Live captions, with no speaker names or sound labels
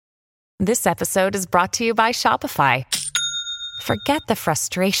This episode is brought to you by Shopify. Forget the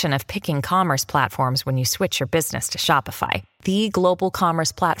frustration of picking commerce platforms when you switch your business to Shopify, the global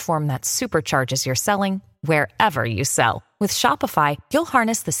commerce platform that supercharges your selling wherever you sell. With Shopify, you'll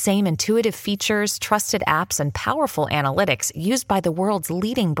harness the same intuitive features, trusted apps, and powerful analytics used by the world's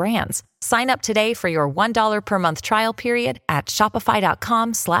leading brands. Sign up today for your $1 per month trial period at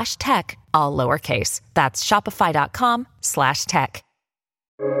shopify.com/tech, all lowercase. That's shopify.com/tech.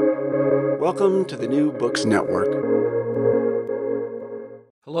 Welcome to the New Books Network.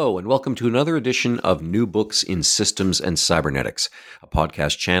 Hello, and welcome to another edition of New Books in Systems and Cybernetics, a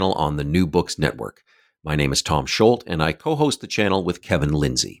podcast channel on the New Books Network. My name is Tom Scholt, and I co-host the channel with Kevin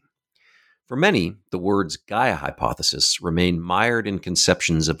Lindsay. For many, the words Gaia hypothesis remain mired in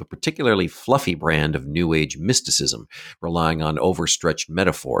conceptions of a particularly fluffy brand of New Age mysticism, relying on overstretched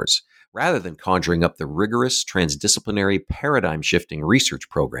metaphors, rather than conjuring up the rigorous, transdisciplinary, paradigm-shifting research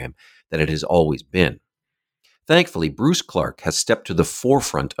program that it has always been. Thankfully, Bruce Clarke has stepped to the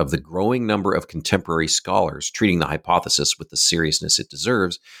forefront of the growing number of contemporary scholars treating the hypothesis with the seriousness it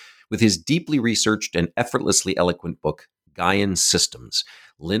deserves, with his deeply researched and effortlessly eloquent book, Gaian Systems,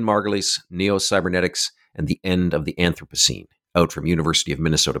 Lynn Margulis, Neocybernetics, and the End of the Anthropocene, out from University of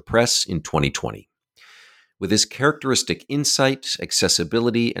Minnesota Press in 2020. With his characteristic insight,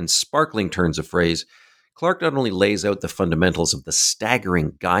 accessibility, and sparkling turns of phrase, Clarke not only lays out the fundamentals of the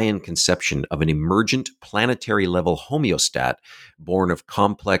staggering Gaian conception of an emergent planetary-level homeostat born of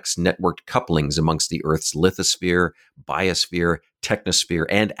complex networked couplings amongst the Earth's lithosphere, biosphere, technosphere,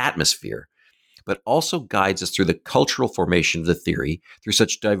 and atmosphere, but also guides us through the cultural formation of the theory through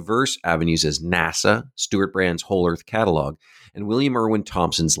such diverse avenues as NASA, Stuart Brand's Whole Earth Catalog, and William Irwin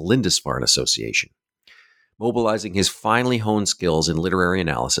Thompson's Lindisfarne Association. Mobilizing his finely honed skills in literary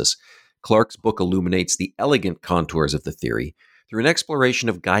analysis, Clarke's book illuminates the elegant contours of the theory through an exploration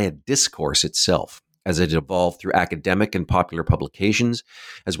of Gaia discourse itself, as it evolved through academic and popular publications,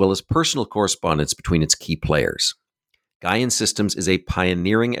 as well as personal correspondence between its key players. Gaian Systems is a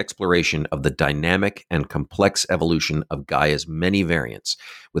pioneering exploration of the dynamic and complex evolution of Gaia's many variants,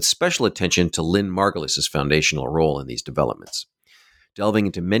 with special attention to Lynn Margulis' foundational role in these developments. Delving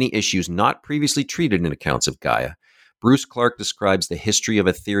into many issues not previously treated in accounts of Gaia, Bruce Clarke describes the history of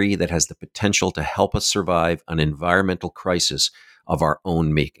a theory that has the potential to help us survive an environmental crisis of our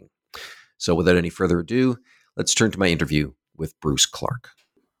own making. So without any further ado, let's turn to my interview with Bruce Clarke.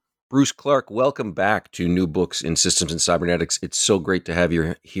 Bruce Clarke, welcome back to New Books in Systems and Cybernetics. It's so great to have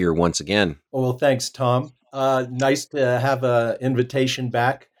you here once again. Oh, well, thanks, Tom. Nice to have an invitation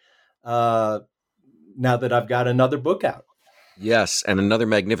back now that I've got another book out. Yes, and another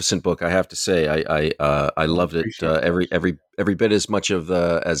magnificent book, I have to say. I loved it every bit as much of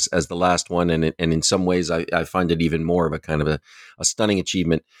as the last one, and in some ways I find it even more of a kind of a stunning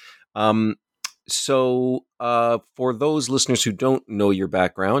achievement. So for those listeners who don't know your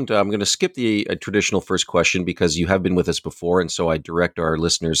background, I'm going to skip the traditional first question because you have been with us before, and so I direct our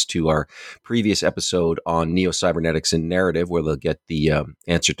listeners to our previous episode on Neocybernetics and narrative, where they'll get the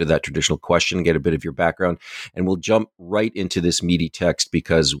answer to that traditional question, get a bit of your background, and we'll jump right into this meaty text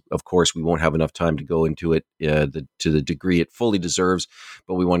because, of course, we won't have enough time to go into it to the degree it fully deserves,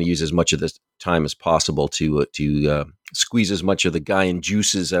 but we want to use as much of this time as possible to squeeze as much of the Gaian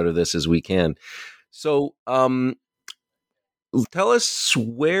juices out of this as we can. So tell us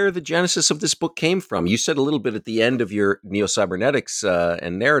where the genesis of this book came from. You said a little bit at the end of your Neocybernetics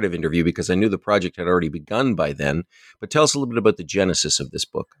and narrative interview, because I knew the project had already begun by then. But tell us a little bit about the genesis of this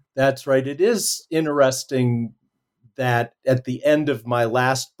book. That's right. It is interesting that at the end of my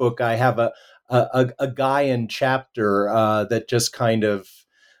last book, I have a Gaian chapter that just kind of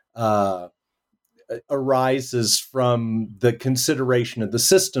arises from the consideration of the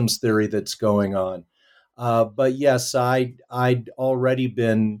systems theory that's going on. But yes, I'd already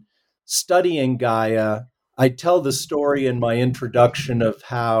been studying Gaia. I tell the story in my introduction of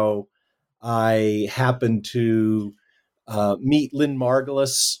how I happened to meet Lynn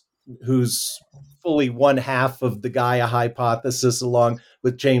Margulis, who's fully one half of the Gaia hypothesis, along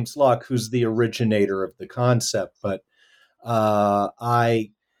with James Locke, who's the originator of the concept. But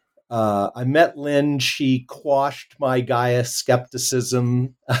I met Lynn. She quashed my Gaia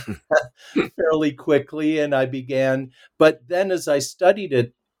skepticism fairly quickly, and I began. But then, as I studied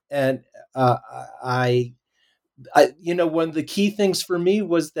it, and I, one of the key things for me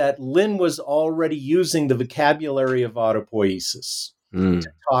was that Lynn was already using the vocabulary of autopoiesis to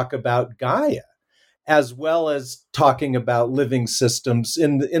talk about Gaia, as well as talking about living systems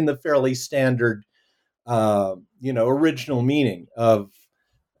in the fairly standard, original meaning of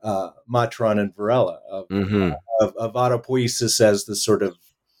Matron and Varela of autopoiesis as the sort of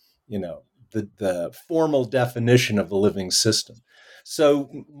the formal definition of a living system. So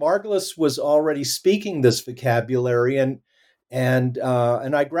Margulis was already speaking this vocabulary, and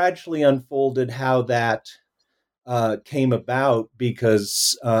I gradually unfolded how that came about,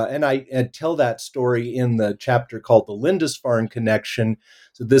 because and I tell that story in the chapter called the Lindisfarne Connection.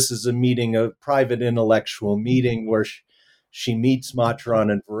 So this is a private intellectual meeting where she meets Matron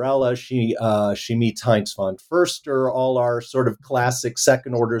and Varela. She meets Heinz von Förster, all our sort of classic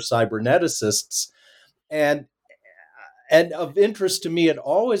second order cyberneticists, and of interest to me had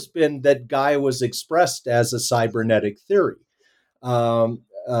always been that Gaia was expressed as a cybernetic theory.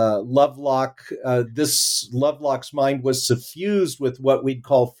 Lovelock's mind was suffused with what we'd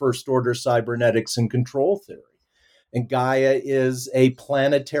call first order cybernetics and control theory. And Gaia is a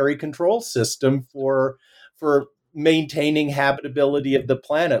planetary control system for maintaining habitability of the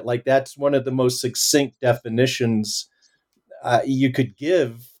planet. Like, that's one of the most succinct definitions you could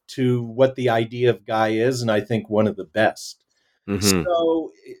give to what the idea of Gaia is, and I think one of the best. Mm-hmm.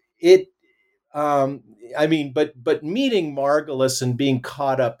 So but meeting Margulis and being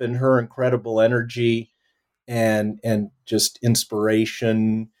caught up in her incredible energy and just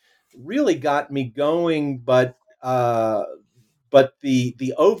inspiration really got me going. But the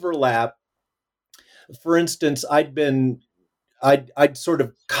overlap, for instance, I'd sort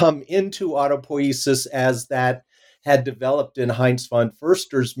of come into autopoiesis as that had developed in Heinz von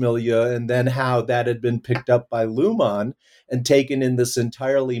Förster's milieu, and then how that had been picked up by Luhmann and taken in this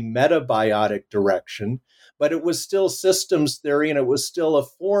entirely metabiotic direction. But it was still systems theory, and it was still a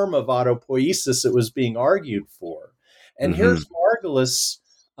form of autopoiesis it was being argued for. And here's Margulis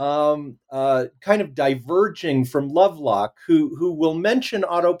kind of diverging from Lovelock, who will mention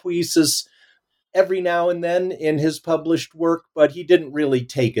autopoiesis every now and then in his published work, but he didn't really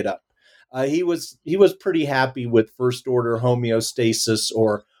take it up. He was pretty happy with first order homeostasis,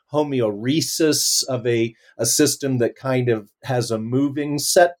 or homeoresis of a system that kind of has a moving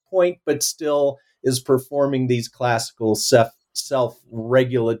set point, but still is performing these classical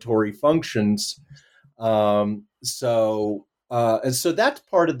self-regulatory functions. And so that's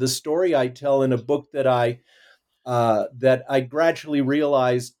part of the story I tell in a book that I gradually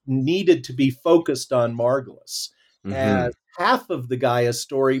realized needed to be focused on Margulis as half of the Gaia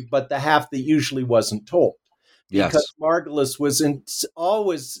story, but the half that usually wasn't told. Because Margulis was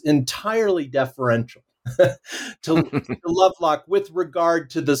always entirely deferential to Lovelock with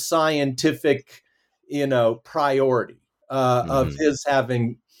regard to the scientific, priority of his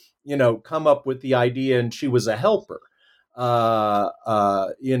having, come up with the idea, and she was a helper.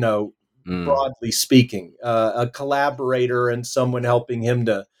 Broadly speaking, a collaborator and someone helping him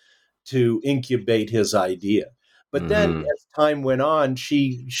to incubate his idea. But then as time went on,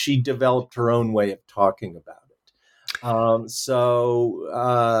 she developed her own way of talking about it.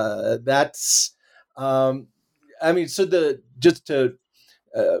 That's, just to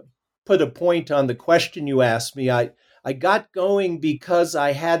put a point on the question you asked me, I got going because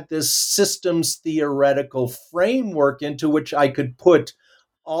I had this systems theoretical framework into which I could put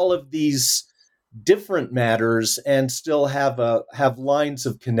all of these different matters and still have lines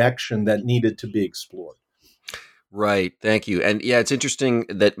of connection that needed to be explored. Right. Thank you. And yeah, it's interesting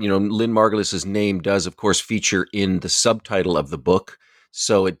that, Lynn Margulis's name does, of course, feature in the subtitle of the book.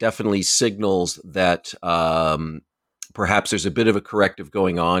 So it definitely signals that perhaps there's a bit of a corrective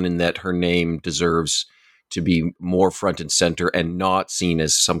going on, and that her name deserves to be more front and center and not seen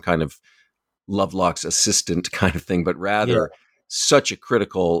as some kind of Lovelock's assistant kind of thing, but rather such a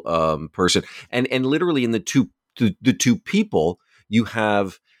critical person. And literally in the two people, you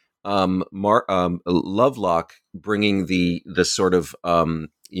have Lovelock bringing the sort of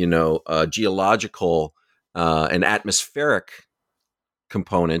geological and atmospheric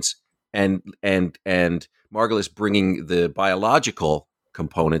components, and Margulis bringing the biological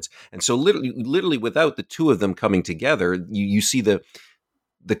components. And so literally without the two of them coming together, you see the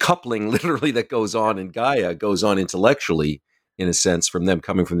coupling literally that goes on in Gaia goes on intellectually, in a sense, from them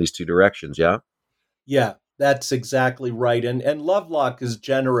coming from these two directions. Yeah. Yeah, that's exactly right. And Lovelock is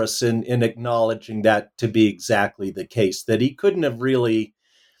generous in acknowledging that to be exactly the case, that he couldn't have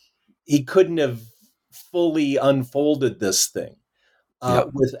fully unfolded this thing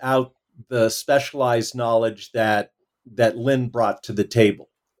without the specialized knowledge that Lynn brought to the table.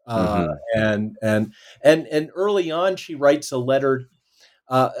 And early on, she writes a letter.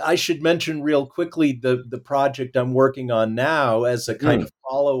 I should mention real quickly the project I'm working on now as a kind of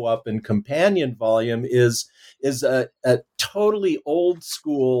follow-up and companion volume is a totally old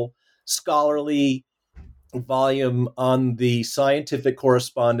school scholarly volume on the scientific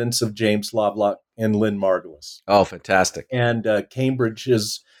correspondence of James Lovelock and Lynn Margulis. Oh, fantastic. And Cambridge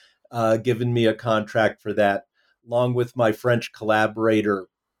is given me a contract for that, along with my French collaborator,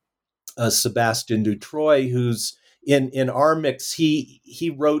 Sebastien Dutroy, who's in our mix.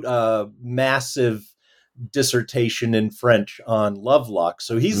 He wrote a massive dissertation in French on Lovelock.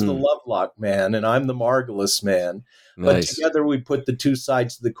 So he's the Lovelock man, and I'm the Margulis man. But Nice. together we put the two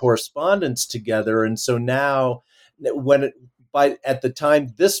sides of the correspondence together. And so now, at the time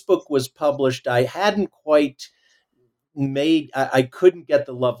this book was published, I hadn't quite I couldn't get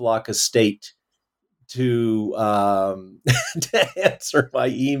the Lovelock estate to to answer my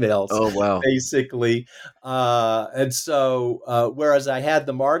emails, Oh, wow. basically. And so, whereas I had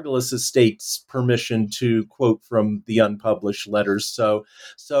the Margulis estate's permission to quote from the unpublished letters, so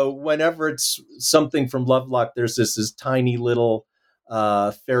whenever it's something from Lovelock, there's this tiny little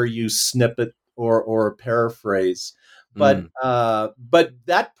fair use snippet or a paraphrase. But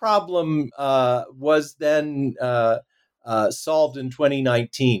that problem was then solved in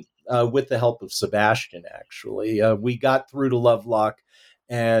 2019. With the help of Sebastian, actually, we got through to Lovelock,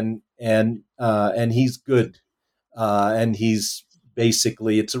 and he's good, and he's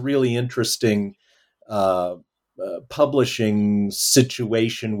basically, it's a really interesting publishing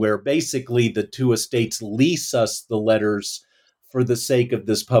situation where basically the two estates lease us the letters for the sake of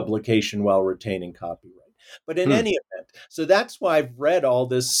this publication while retaining copyright. But in any event, so that's why I've read all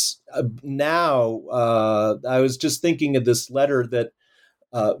this now. I was just thinking of this letter that.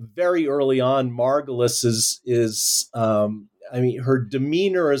 Very early on, Margulis is I mean, her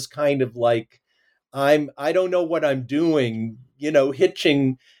demeanor is kind of like, I don't know what I'm doing,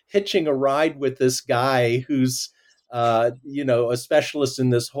 hitching a ride with this guy who's a specialist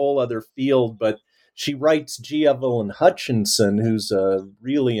in this whole other field. But she writes G. Evelyn Hutchinson, who's a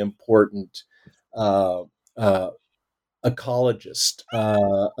really important ecologist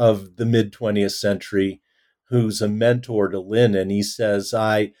of the mid 20th century, who's a mentor to Lynn, and he says,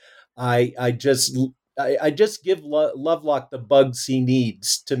 I just give Lovelock the bugs he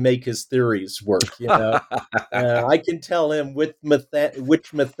needs to make his theories work. I can tell him which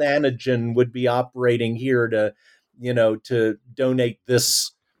methanogen would be operating here to donate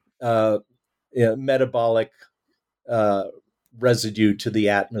this metabolic residue to the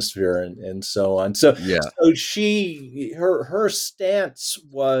atmosphere, and so on. So her stance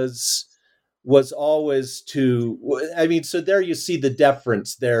was always so there you see the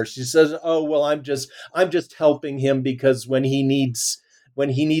deference there. She says, oh, well, I'm just helping him because when he needs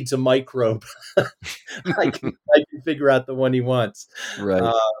a microbe, I can figure out the one he wants. Right.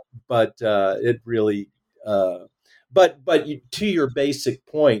 But it really but to your basic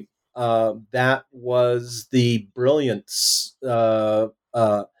point, that was the brilliance that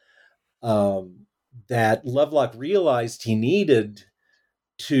Lovelock realized he needed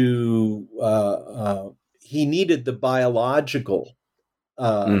he needed the biological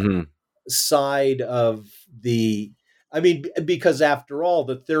side of the. I mean, because after all,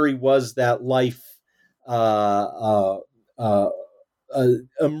 the theory was that life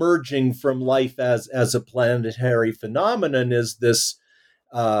emerging from life as a planetary phenomenon is this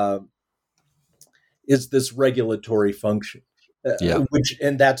regulatory function,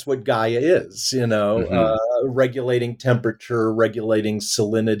 and that's what Gaia is, regulating temperature, regulating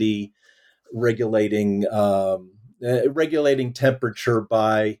salinity, regulating temperature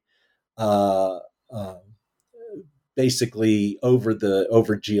by basically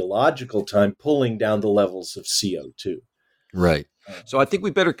over geological time, pulling down the levels of CO2. Right. So I think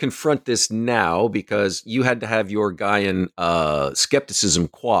we better confront this now, because you had to have your Gaian skepticism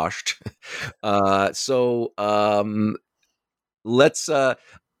quashed. So let's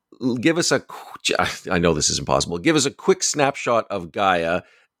give us I know this is impossible. Give us a quick snapshot of Gaia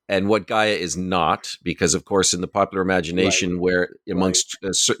and what Gaia is not, because of course in the popular imagination, where amongst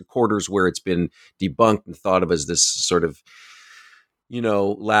certain quarters where it's been debunked and thought of as this sort of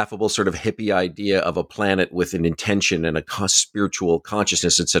laughable sort of hippie idea of a planet with an intention and a spiritual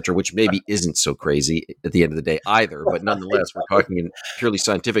consciousness, etc., which maybe isn't so crazy at the end of the day either. But nonetheless, we're talking in purely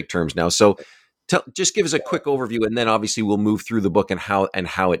scientific terms now. So just give us a quick overview, and then obviously we'll move through the book and how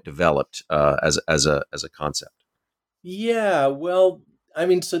it developed as a concept. Yeah, well, I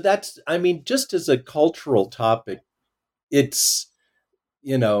mean, so just as a cultural topic, it's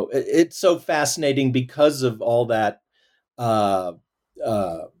it's so fascinating because of all that kind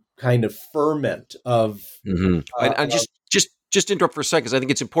of ferment of. And just interrupt for a second, because I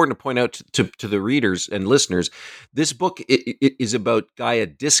think it's important to point out to the readers and listeners, this book it is about Gaia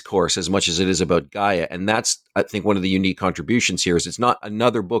discourse as much as it is about Gaia, and that's, I think, one of the unique contributions here is it's not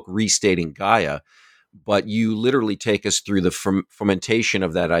another book restating Gaia, but you literally take us through the fermentation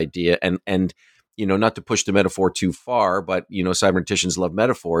of that idea, and not to push the metaphor too far, but cyberneticians love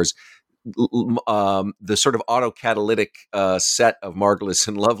metaphors. The sort of autocatalytic set of Margulis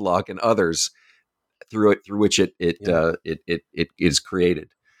and Lovelock and others through which it is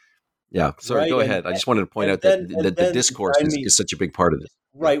created. Yeah. Sorry, Right. go ahead. I just wanted to point out that the discourse is such a big part of this.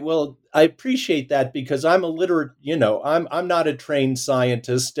 Right. Yeah. Well, I appreciate that because I'm a I'm not a trained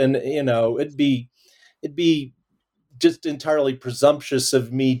scientist, and it'd be just entirely presumptuous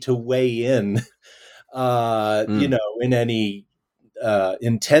of me to weigh in, in any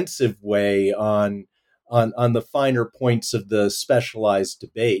intensive way on the finer points of the specialized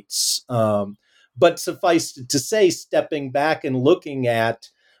debates. But suffice it to say, stepping back and looking at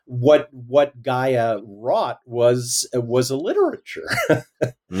what Gaia wrought was a literature.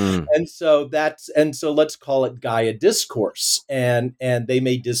 Mm. and so let's call it Gaia discourse, and they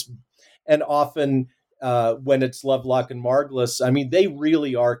may and often when it's Lovelock and Margulis, I mean, they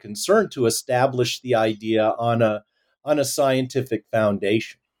really are concerned to establish the idea on a scientific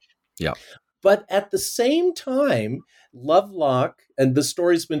foundation. Yeah. But at the same time, Lovelock, and the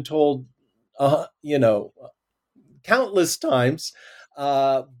story's been told, countless times,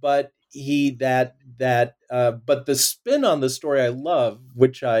 but but the spin on the story I love,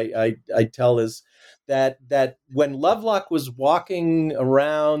 which I tell, is that when Lovelock was walking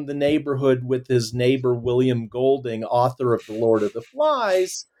around the neighborhood with his neighbor William Golding, author of The Lord of the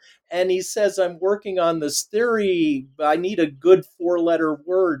Flies, and he says, "I'm working on this theory, but I need a good 4-letter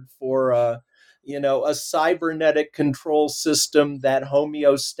word for a cybernetic control system that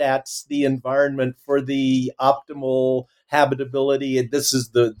homeostats the environment for the optimal habitability." And this is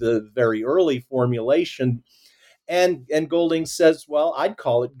the very early formulation. And Golding says, "Well, I'd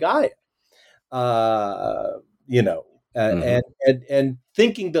call it Gaia." Uh, you know, Mm-hmm. and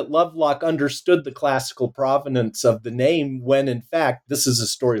thinking that Lovelock understood the classical provenance of the name, when in fact this is a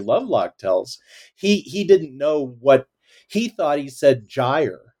story Lovelock tells. He didn't know what he thought. He said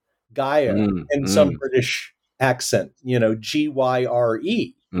Gaia in some British accent, Gyre,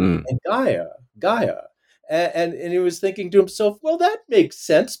 Mm. and Gaia. And he was thinking to himself, well, that makes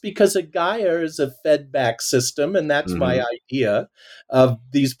sense because a Gaia is a feedback system, and that's my idea of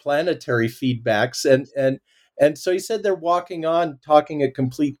these planetary feedbacks. And so he said they're walking on, talking at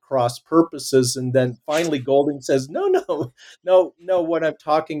complete cross purposes, and then finally Golding says, no, what I'm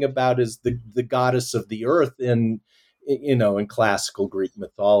talking about is the goddess of the earth in classical Greek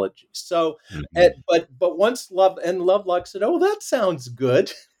mythology. So, but once Lovelock said, "Oh, that sounds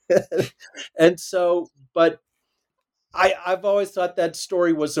good," and so, but I've always thought that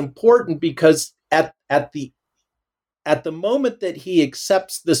story was important because at the moment that he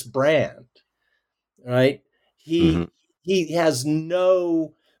accepts this brand, right, Mm-hmm. he has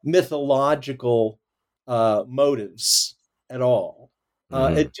no mythological motives at all.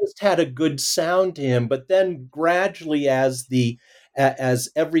 Mm-hmm. It just had a good sound to him. But then gradually, as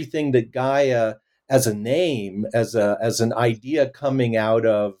everything that Gaia, as a name, as an idea coming out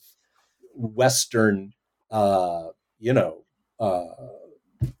of Western, you know, uh,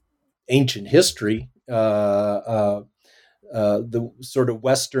 ancient history, the sort of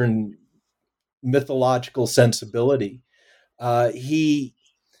Western mythological sensibility, he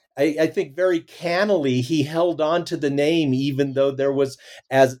I think very cannily he held on to the name, even though there was,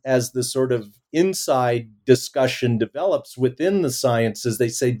 as the sort of inside discussion develops within the sciences, they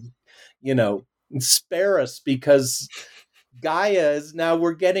say, spare us, because Gaia is now,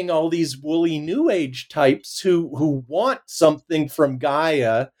 we're getting all these woolly new age types who want something from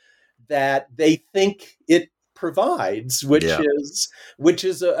Gaia that they think it provides, which Yeah. is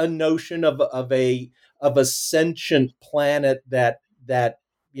a notion of a sentient planet that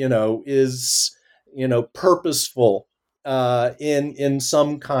is purposeful in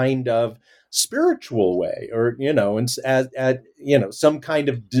some kind of spiritual way, or some kind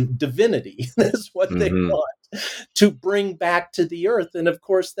of divinity. That's what they Mm-hmm. want to bring back to the earth. And of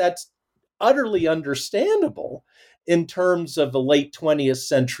course, that's utterly understandable in terms of a late 20th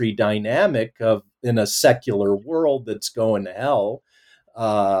century dynamic of in a secular world that's going to hell.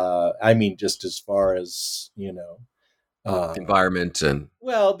 I mean, just as far as Environment and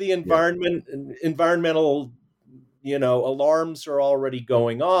well, the yeah. environmental alarms are already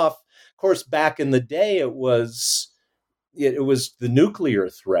going off. Of course, back in the day, it was the nuclear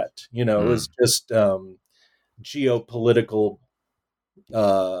threat. It was just geopolitical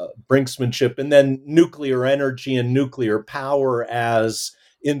brinksmanship, and then nuclear energy and nuclear power as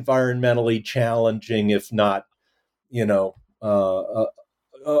environmentally challenging, if not,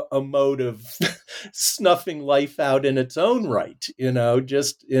 a mode of snuffing life out in its own right.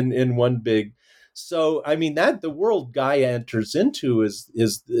 Just in one big So I mean that the world Gaia enters into is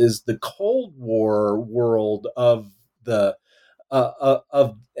the Cold War world of the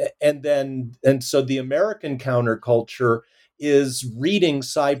of and so the American counterculture is reading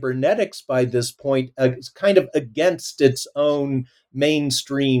cybernetics by this point kind of against its own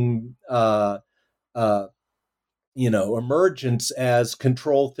mainstream uh, emergence as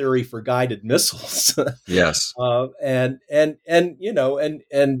control theory for guided missiles. Yes. And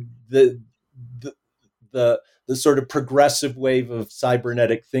the the the sort of progressive wave of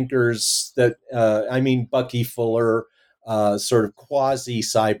cybernetic thinkers that Bucky Fuller, sort of quasi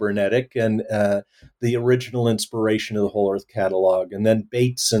cybernetic, and the original inspiration of the Whole Earth Catalog, and then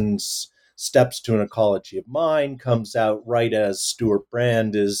Bateson's Steps to an Ecology of Mind comes out right as Stuart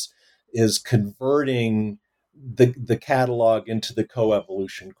Brand is converting the catalog into the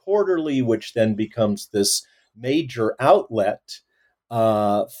Coevolution Quarterly, which then becomes this major outlet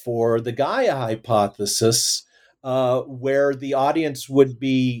for the Gaia hypothesis, where the audience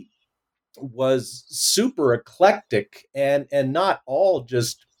was super eclectic and not all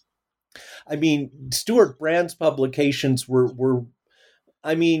just. I mean, Stuart Brand's publications were.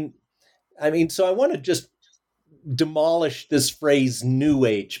 I mean, so I want to just demolish this phrase "new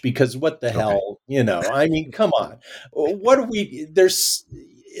age" because what the Okay. hell, I mean, come on, what do we? There's,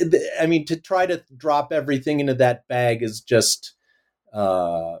 to try to drop everything into that bag is just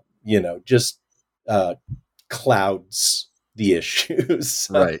just clouds the issues.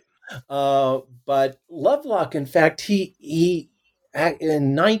 Right. But Lovelock, in fact, he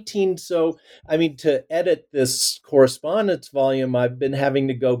in 19. So, to edit this correspondence volume, I've been having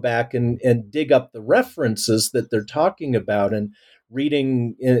to go back and dig up the references that they're talking about and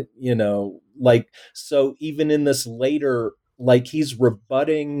reading, so even in this later, he's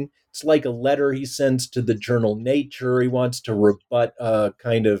rebutting. It's like a letter he sends to the journal Nature. He wants to rebut a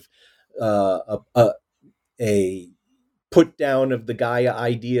kind of a put down of the Gaia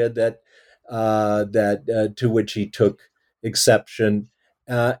idea that to which he took exception,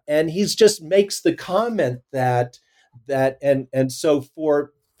 and he's just makes the comment and so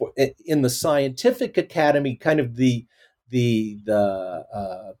for in the scientific academy, kind of the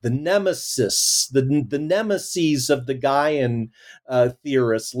nemesis, the nemesis of the Gaian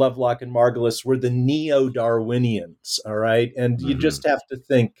theorists, Lovelock and Margulis, were the neo-Darwinians. All right, and you just have to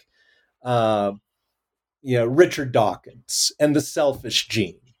think. Richard Dawkins and the selfish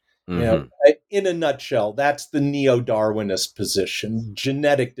gene. In a nutshell, that's the neo-Darwinist position,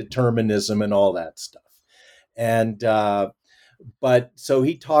 genetic determinism and all that stuff. And but so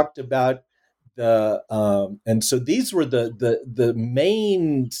he talked about and so these were the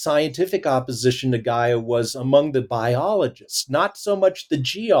main scientific opposition to Gaia was among the biologists, not so much the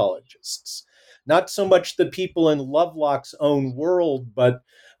geologists, not so much the people in Lovelock's own world, but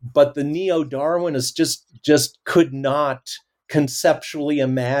the neo-Darwinists just could not conceptually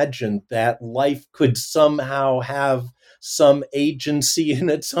imagine that life could somehow have some agency in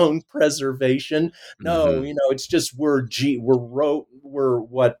its own preservation. No, it's just we're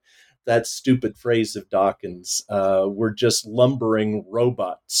what that stupid phrase of Dawkins. We're just lumbering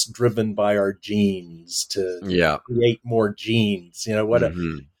robots driven by our genes to create more genes.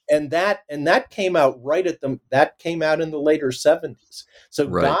 And that came out that came out in the later 70s. So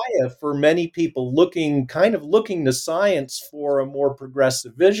Right. Gaia, for many people looking to science for a more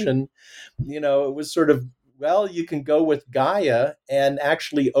progressive vision, it was sort of, well, you can go with Gaia and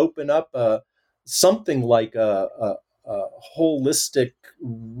actually open up something like a holistic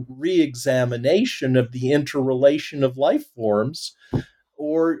reexamination of the interrelation of life forms,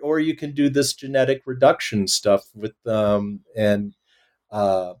 or you can do this genetic reduction stuff with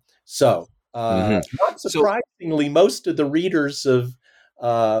not surprisingly, most of the readers uh,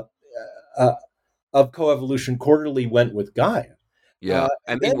 uh, of Coevolution Quarterly went with Gaia. Yeah.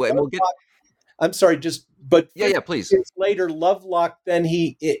 And then we'll get. I'm sorry, but Yeah, please. years later, Lovelock, then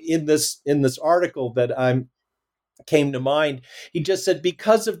he in this article that came to mind, he just said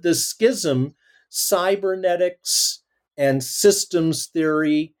because of this schism, cybernetics and systems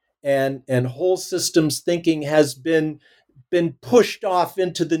theory and whole systems thinking has been pushed off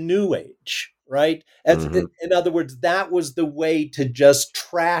into the new age, right? In other words, that was the way to just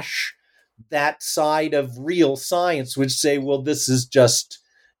trash that side of real science, which say, well, this is just,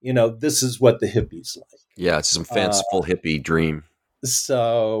 this is what the hippies like. Yeah, it's some fanciful hippie dream.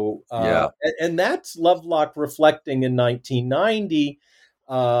 So, and that's Lovelock reflecting in 1990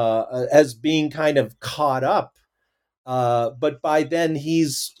 as being kind of caught up. But by then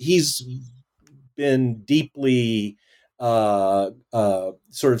he's been deeply sort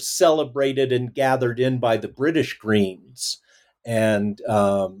of celebrated and gathered in by the British Greens. and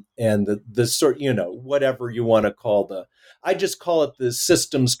the sort, whatever you want to call I just call it the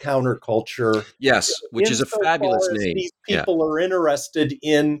systems counterculture, Yes, which is a fabulous insofar as name. these Yeah. people are interested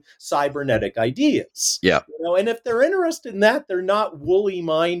in cybernetic ideas. Yeah. And if they're interested in that, they're not woolly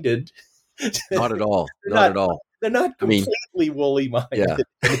minded. Not at all. They're Not at all. They're not I mean, completely woolly minded.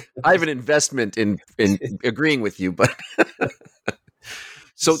 yeah. I have an investment in agreeing with you, but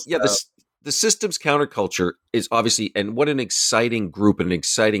so yeah, the systems counterculture is obviously, and what an exciting group and an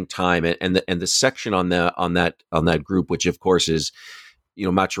exciting time, and the section on that group, which of course is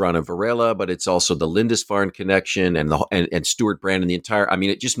Maturana and Varela, but it's also the Lindisfarne connection and Stuart Brand and the entire. I mean,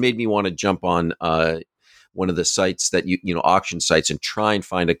 it just made me want to jump on one of the sites that auction sites and try and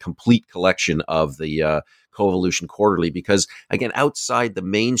find a complete collection of the Coevolution Quarterly, because again, outside the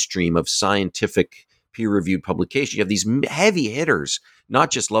mainstream of scientific peer-reviewed publication, you have these heavy hitters,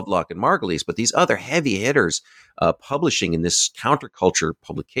 not just Lovelock and Margulis, but these other heavy hitters publishing in this counterculture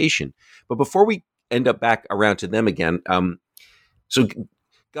publication. But before we end up back around to them again, so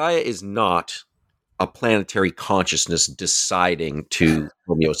Gaia is not a planetary consciousness deciding to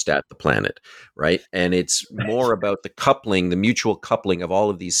homeostat the planet, right? And it's more about the coupling, the mutual coupling of all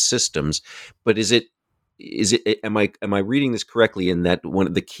of these systems. But is it? Am I reading this correctly in that one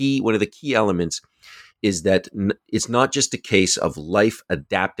of the key elements is that it's not just a case of life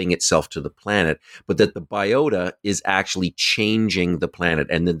adapting itself to the planet, but that the biota is actually changing the planet,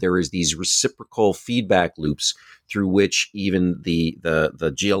 and that there is these reciprocal feedback loops through which even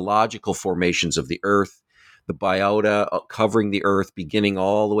the geological formations of the Earth, the biota covering the Earth, beginning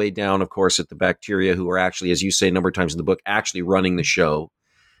all the way down, of course, at the bacteria, who are actually, as you say a number of times in the book, actually running the show,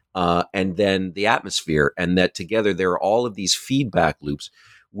 and then the atmosphere, and that together there are all of these feedback loops,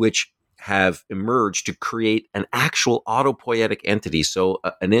 which have emerged to create an actual autopoietic entity. So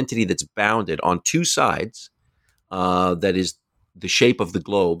an entity that's bounded on two sides, that is the shape of the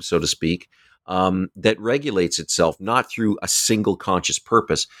globe, so to speak, that regulates itself not through a single conscious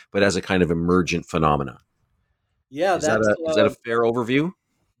purpose, but as a kind of emergent phenomena. Yeah, is that a fair overview?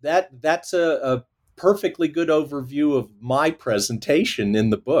 That's a perfectly good overview of my presentation in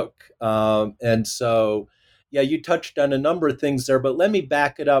the book. And so, yeah, you touched on a number of things there, but let me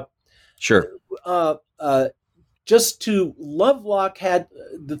back it up. Sure. Just to Lovelock had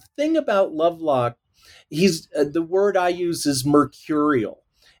the thing about Lovelock, he's the word I use is mercurial,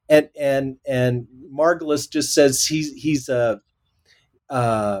 and Margulis just says he's a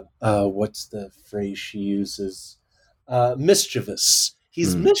what's the phrase she uses? Mischievous.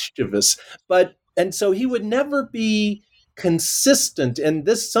 He's mischievous, and so he would never be consistent, and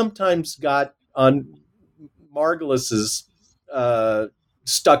this sometimes got on Margulis's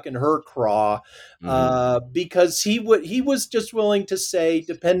stuck in her craw, because he was just willing to say,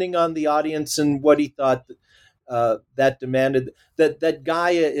 depending on the audience and what he thought that demanded, that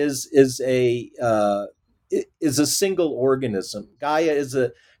Gaia is a single organism. Gaia is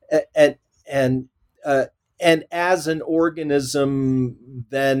and and as an organism,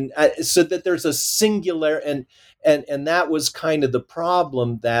 then so that there's a singular, and that was kind of the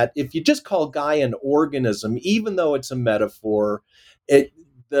problem, that if you just call Gaia an organism, even though it's a metaphor,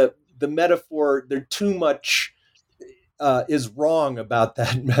 the metaphor, there too much is wrong about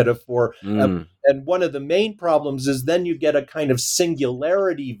that metaphor. And one of the main problems is then you get a kind of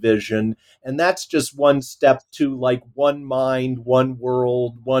singularity vision, and that's just one step to like one mind, one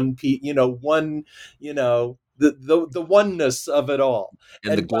world, the oneness of it all.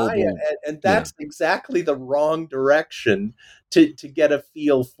 And the global, Gaia, and that's exactly the wrong direction to get a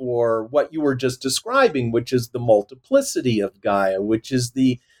feel for what you were just describing, which is the multiplicity of Gaia, which is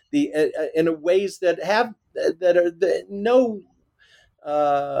the in a ways that no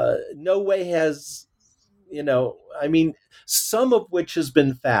way has, I mean, some of which has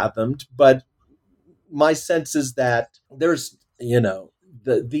been fathomed, but my sense is that there's,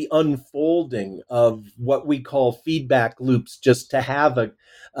 the unfolding of what we call feedback loops, just to have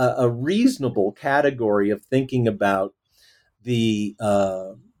a reasonable category of thinking about the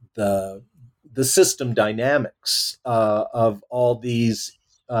system dynamics of all these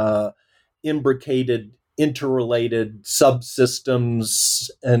imbricated, interrelated subsystems,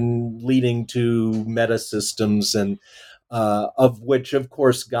 and leading to metasystems, and of which, of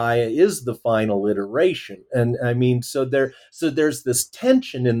course, Gaia is the final iteration. And I mean, so there's this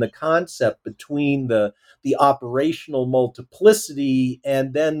tension in the concept between the operational multiplicity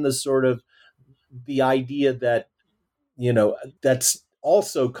and then the sort of the idea that, that's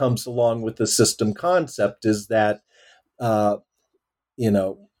also comes along with the system concept, is that you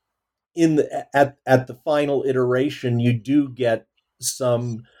know at the final iteration you do get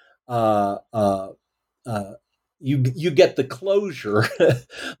some uh, uh, uh, you get the closure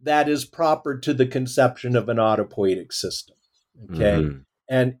that is proper to the conception of an autopoietic system. Okay,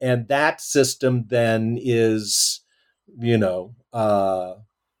 Mm-hmm. and that system then is, you know,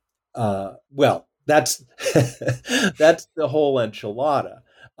 well, that's that's the whole enchilada,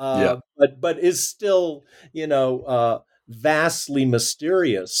 Yeah. but is still, you know, vastly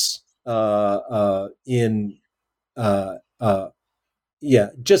mysterious in uh, uh, yeah,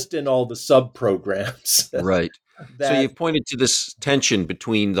 just in all the sub programs Right. So that you've pointed to this tension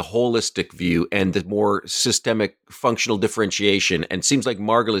between the holistic view and the more systemic functional differentiation, and it seems like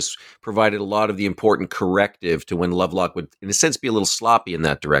Margulis provided a lot of the important corrective to when Lovelock would, in a sense, be a little sloppy in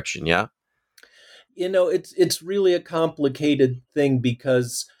that direction. Yeah. you know, it's really a complicated thing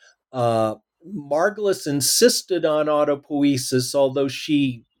because Margulis insisted on autopoiesis, although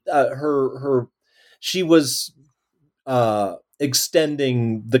she was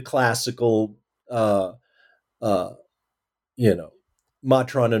extending the classical, uh, uh, you know,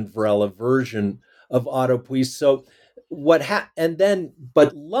 Matron and Varela version of autopoiesis. So and then,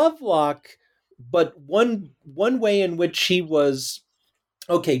 but Lovelock, but one way in which she was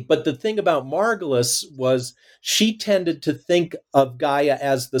okay. But the thing about Margulis was she tended to think of Gaia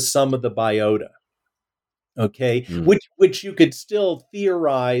as the sum of the biota. Okay, Mm. which you could still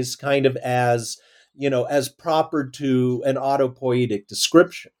theorize kind of as, you know, as proper to an autopoietic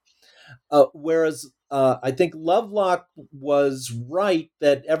description. Whereas I think Lovelock was right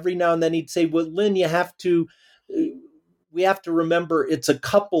that every now and then he'd say, "Well, Lynn, uh, we have to remember it's a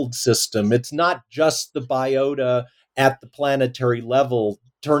coupled system. It's not just the biota at the planetary level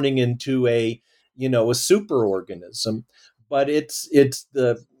turning into you know, a superorganism, but it's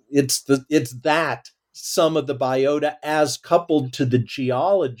that some of the biota as coupled to the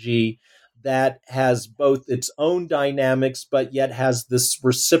geology that has both its own dynamics, but yet has this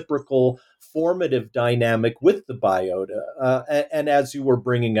reciprocal formative dynamic with the biota, and as you were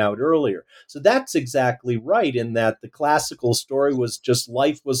bringing out earlier. So that's exactly right, in that the classical story was just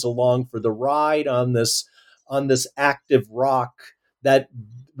life was along for the ride on this active rock that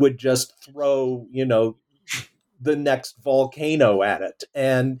would just throw, you know, the next volcano at it,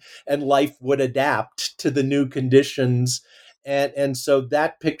 and life would adapt to the new conditions. And so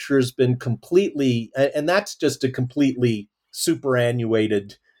that picture has been completely, and that's just a completely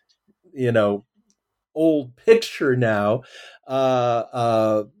superannuated, you know, old picture now, uh,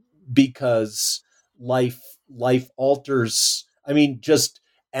 uh, because life alters. I mean, just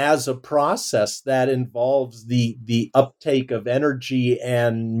as a process that involves the uptake of energy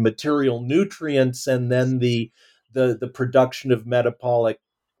and material nutrients, and then the production of metabolic,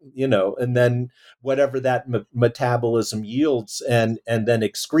 you know, and then whatever that metabolism yields, and then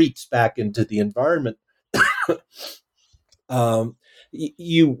excretes back into the environment. um,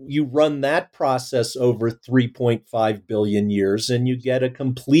 you run that process over 3.5 billion years, and you get a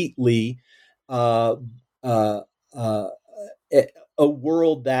completely uh, uh, uh, a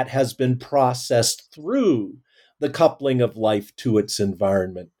world that has been processed through the coupling of life to its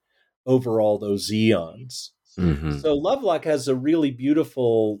environment over all those eons. Mm-hmm. So Lovelock has a really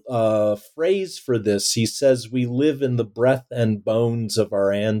beautiful phrase for this. He says, "We live in the breath and bones of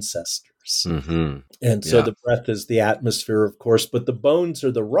our ancestors." Mm-hmm. And so Yeah. the breath is the atmosphere, of course, but the bones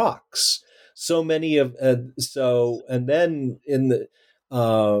are the rocks. So many of and then in the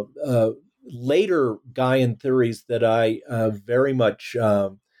later Gaian theories that I very much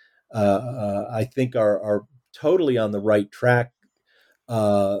I think are totally on the right track.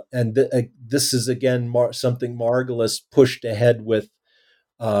 This is again something Margulis pushed ahead with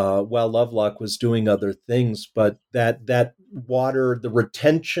while Lovelock was doing other things, but that water, the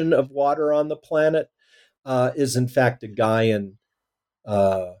retention of water on the planet, is in fact a Gaian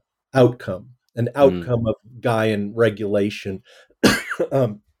uh, outcome, an Mm. outcome of Gaian regulation.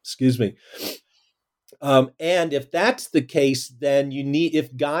 Excuse me. And if that's the case, then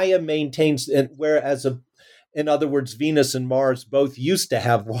if Gaia maintains, and whereas in other words, Venus and Mars both used to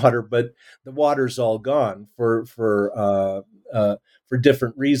have water, but the water's all gone for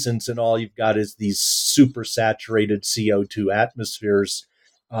different reasons, and all you've got is these super saturated CO2 atmospheres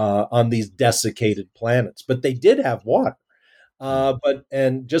on these desiccated planets. But they did have water.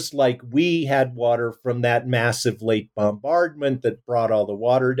 And just like we had water from that massive late bombardment that brought all the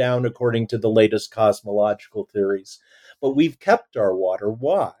water down, according to the latest cosmological theories, but we've kept our water.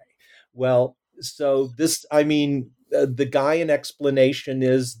 Why? Well, so I mean, the Gaian explanation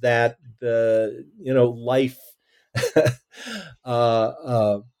is that life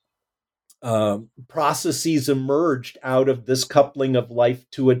uh, uh, processes emerged out of this coupling of life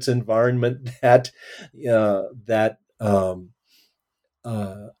to its environment that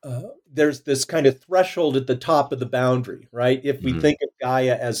there's this kind of threshold at the top of the boundary, right? If we Mhm. think of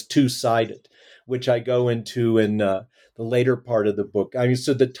Gaia as two-sided, which I go into in the later part of the book. I mean,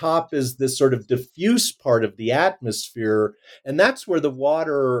 so the top is this sort of diffuse part of the atmosphere, and that's where the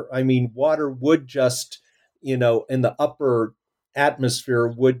water would just, in the upper atmosphere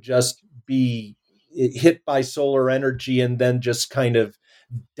would just be hit by solar energy and then just kind of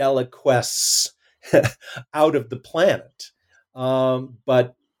deliquesce out of the planet.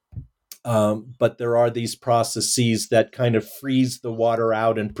 But there are these processes that kind of freeze the water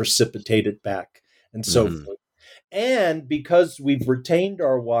out and precipitate it back, and so Mhm. forth. And because we've retained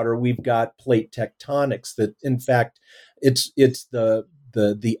our water, we've got plate tectonics. That, in fact, it's the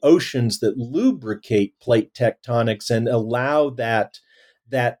oceans that lubricate plate tectonics and allow that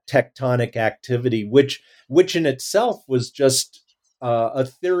tectonic activity, which in itself was just a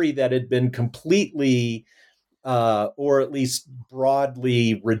theory that had been completely or at least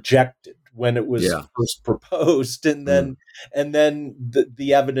broadly rejected when it was Yeah. first proposed, and Mm. then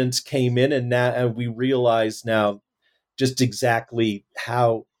the evidence came in, and now we realize now just exactly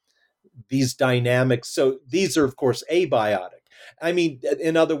how these dynamics. So these are, of course, abiotic. I mean,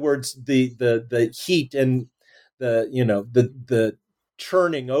 in other words, the heat and the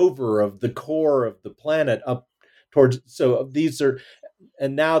churning over of the core of the planet up towards. So these are,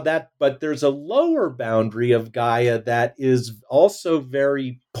 and now that, but there's a lower boundary of Gaia that is also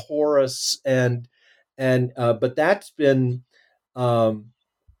very porous, and but that's been um,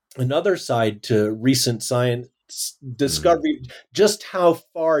 another side to recent science Mhm. discovery, just how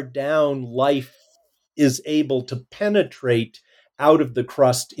far down life is able to penetrate out of the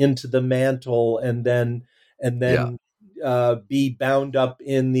crust into the mantle, and Yeah. then be bound up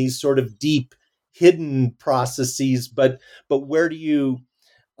in these sort of deep hidden processes. But where do you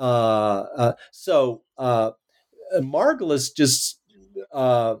Margulis just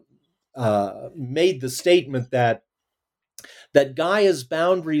uh, made the statement that Gaia's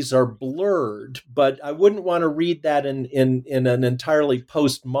boundaries are blurred, but I wouldn't want to read that in an entirely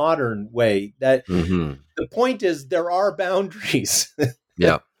postmodern way. That Mhm. the point is there are boundaries,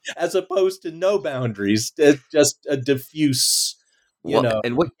 Yeah. as opposed to no boundaries. It's just a diffuse, Well,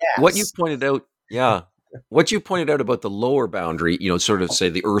 and what you gas. pointed out, yeah, what you pointed out about the lower boundary, sort of say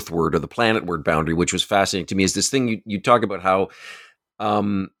the earthward or the planetward boundary, which was fascinating to me, is this thing you talk about how,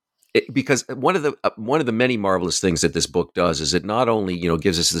 um, because one of the many marvelous things that this book does is it not only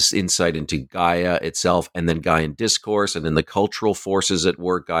gives us this insight into Gaia itself, and then Gaian discourse, and then the cultural forces at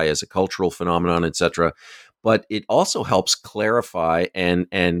work, Gaia as a cultural phenomenon, etc., but it also helps clarify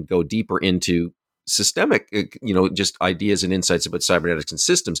and go deeper into systemic, just ideas and insights about cybernetics and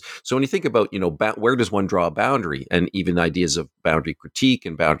systems. So when you think about, where does one draw a boundary, and even ideas of boundary critique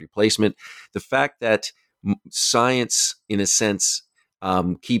and boundary placement, the fact that science, in a sense,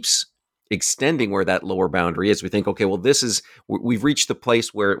 keeps extending where that lower boundary is. We think, okay, well, we've reached the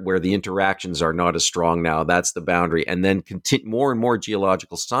place where the interactions are not as strong now. That's the boundary, and then more and more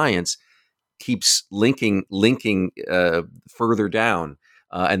geological science keeps linking further down,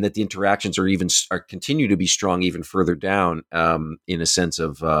 and that the interactions are continue to be strong even further down, in a sense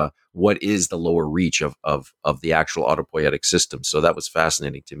of what is the lower reach of the actual autopoietic system. So that was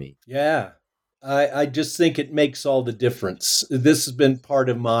fascinating to me. Yeah. I just think it makes all the difference. This has been part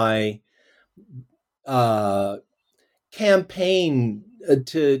of my uh, campaign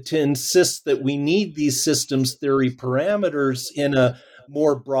to insist that we need these systems theory parameters in a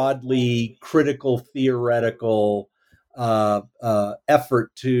more broadly critical theoretical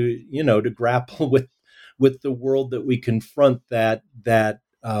effort to to grapple with the world that we confront, the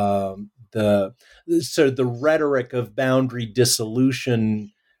the rhetoric of boundary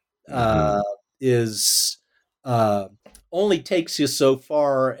dissolution uh, Hmm. is uh, only takes you so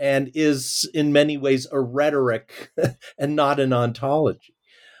far and is in many ways a rhetoric and not an ontology.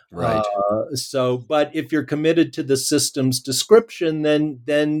 Right. But if you're committed to the system's description,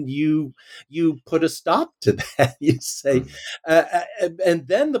 then you put a stop to that. You say, Mm. and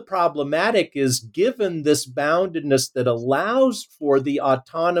then the problematic is, given this boundedness that allows for the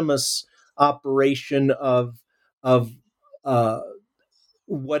autonomous operation of uh,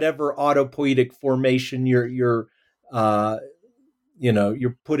 whatever autopoietic formation uh,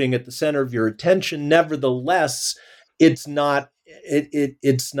 you're putting at the center of your attention. Nevertheless, it's not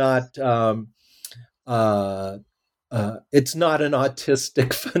uh, it's not an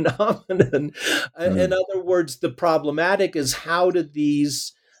autistic phenomenon. In Mm. other words, the problematic is,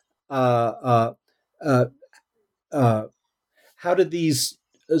 uh, uh, uh, how do these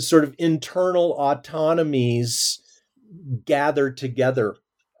sort of internal autonomies gather together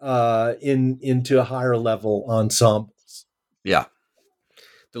into higher level ensembles? Yeah.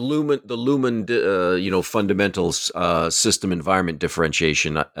 the lumen, fundamentals system environment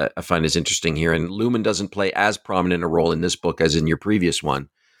differentiation I find is interesting here, and lumen doesn't play as prominent a role in this book as in your previous one,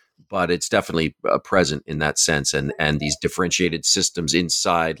 but it's definitely present in that sense, and these differentiated systems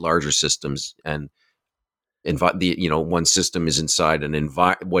inside larger systems, and one system is inside an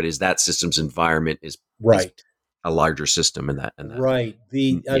what is that system's environment is Right. a larger system, and that Right.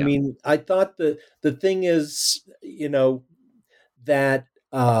 I yeah. mean, I thought the thing is, that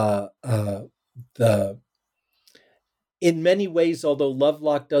the in many ways, although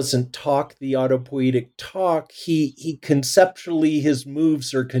Lovelock doesn't talk the autopoietic talk, he conceptually his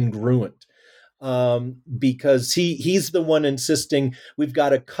moves are congruent, because he's the one insisting we've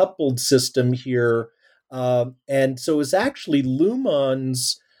got a coupled system here, and so it's actually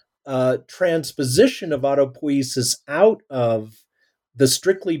Luhmann's transposition of autopoiesis out of the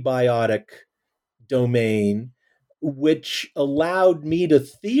strictly biotic domain, which allowed me to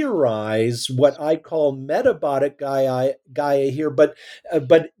theorize what I call metabiotic Gaia here. But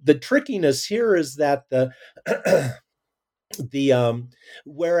the trickiness here is that the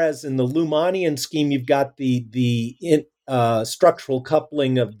whereas in the Luhmannian scheme you've got the structural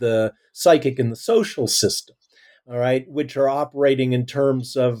coupling of the psychic and the social system, all right, which are operating in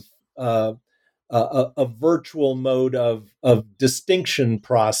terms of a virtual mode of distinction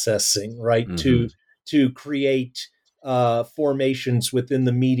processing, right? Mm-hmm. To create formations within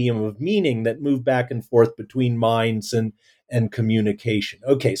the medium of meaning that move back and forth between minds and communication.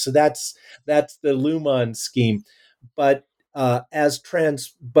 Okay, so that's the Luhmann scheme, but but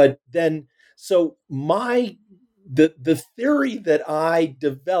then so the theory that I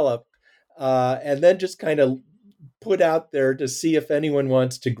developed, and then just kind of put out there to see if anyone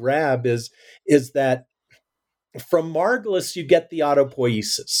wants to grab is that from Margulis you get the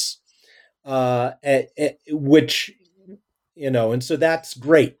autopoiesis, which and so that's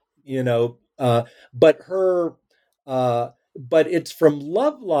great, but her but it's from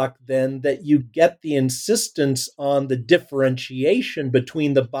Lovelock then that you get the insistence on the differentiation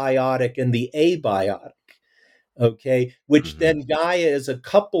between the biotic and the abiotic. Okay, which Mm-hmm. then Gaia is a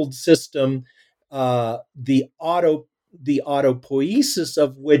coupled system, the autopoiesis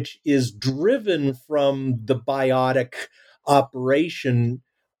of which is driven from the biotic operation,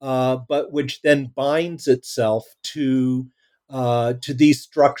 but which then binds itself to these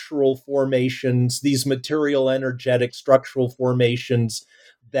structural formations, these material energetic structural formations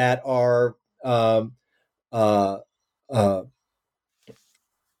that are um, uh,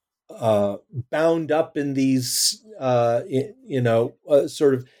 uh, bound up in these, sort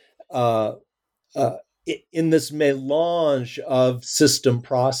of uh, uh, in this melange of system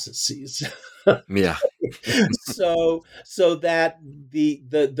processes. Yeah. So that the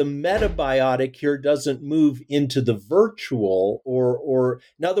metabiotic here doesn't move into the virtual, or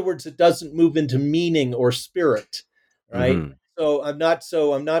in other words, it doesn't move into meaning or spirit, right? Mm-hmm. So I'm not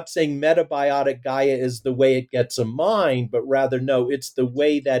saying metabiotic Gaia is the way it gets a mind, but rather no, it's the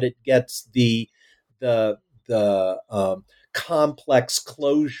way that it gets the complex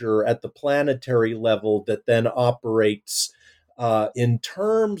closure at the planetary level that then operates in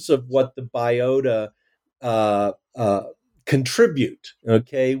terms of what the biota uh, uh, contribute.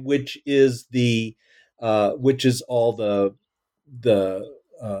 Okay, which is all the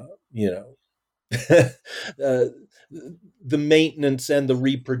you know uh, the maintenance and the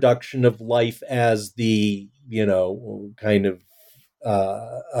reproduction of life as the kind of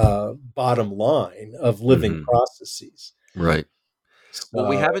bottom line of living Mm-hmm. processes. Right. What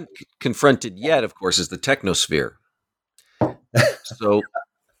we So haven't confronted yet, of course, is the technosphere. So,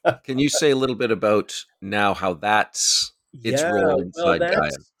 can you say a little bit about now how that's its yeah, role well, inside Gaia?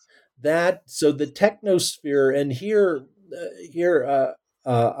 that's that. So the technosphere, and here,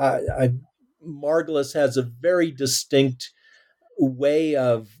 Margulis has a very distinct way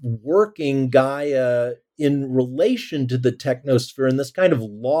of working Gaia in relation to the technosphere, and this kind of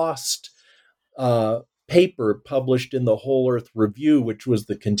lost uh, paper published in the Whole Earth Review, which was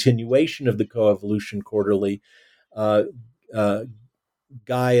the continuation of the Coevolution Quarterly, uh, uh,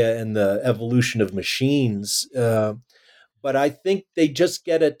 Gaia and the Evolution of Machines. But I think they just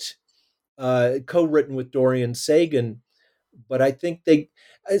get it co-written with Dorian Sagan. But I think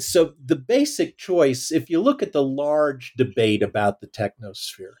so the basic choice, if you look at the large debate about the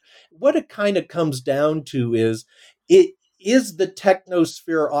technosphere, what it kind of comes down to it is the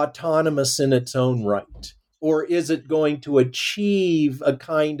technosphere autonomous in its own right? Or is it going to achieve a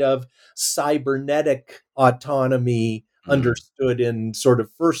kind of cybernetic autonomy Mm. understood in sort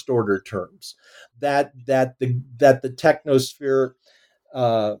of first order terms? That the technosphere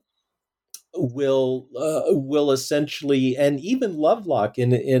uh, will essentially, and even Lovelock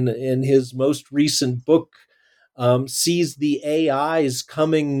in his most recent book sees the AIs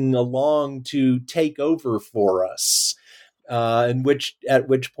coming along to take over for us. At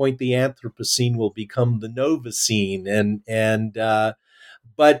which point the Anthropocene will become the Novacene, and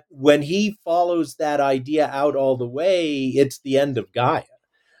but when he follows that idea out all the way, it's the end of Gaia,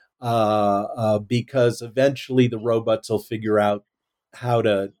 because eventually the robots will figure out how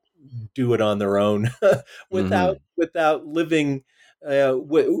to do it on their own Mm-hmm. without living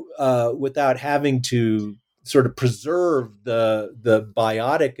without having to sort of preserve the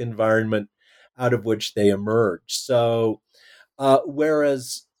biotic environment out of which they emerge. So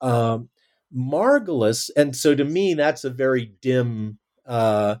whereas Margulis, and so to me, that's a very dim,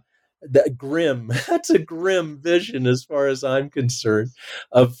 grim. That's a grim vision as far as I'm concerned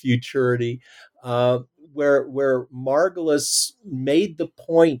of futurity. Where Margulis made the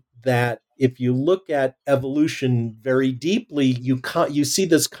point that if you look at evolution very deeply, you see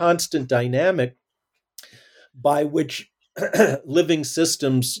this constant dynamic by which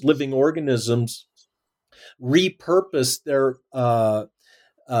living organisms repurpose their uh,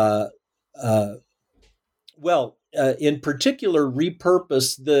 uh, in particular,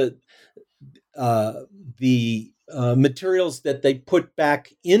 repurpose uh, the materials that they put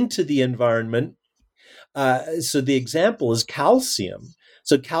back into the environment. So the example is calcium.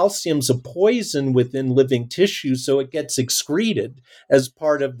 So calcium's a poison within living tissue, so it gets excreted as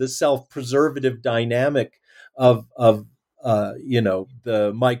part of the self-preservative dynamic of the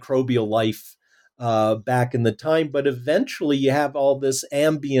microbial life back in the time. But eventually, you have all this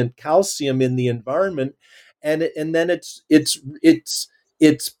ambient calcium in the environment, and then it's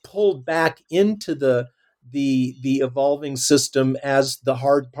pulled back into the evolving system as the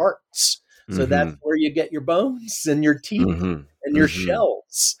hard parts. So that's Mm-hmm. where you get your bones and your teeth Mm-hmm. and your Mm-hmm.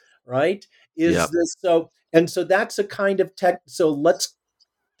 shells, right? Is Yep. this so? And so that's a kind of tech. So let's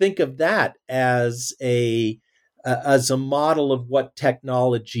think of that as a model of what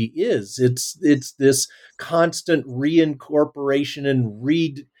technology is. It's this constant reincorporation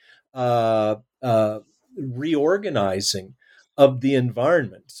and uh, uh, reorganizing of the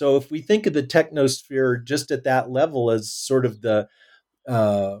environment. So if we think of the technosphere just at that level as sort of uh,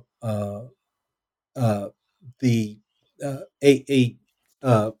 uh, uh, the a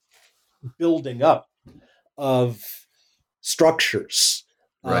building up of structures,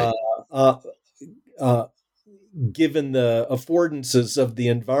 Right. uh, uh, uh, given the affordances of the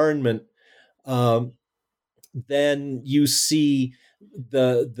environment, um, then you see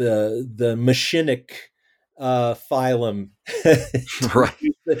the machinic phylum Right.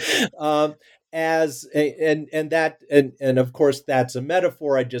 um, and of course that's a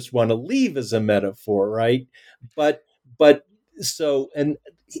metaphor. I just want to leave as a metaphor, right? But but so and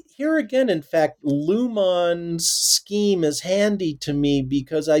here again, in fact, Luhmann's scheme is handy to me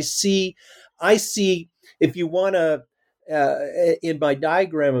because I see if you want to in my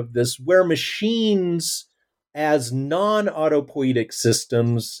diagram of this where machines as non-autopoietic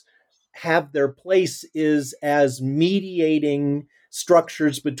systems have their place is as mediating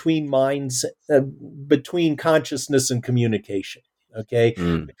structures between minds, between consciousness and communication, okay,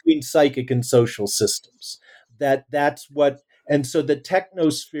 Mm. between psychic and social systems. That's what, and so the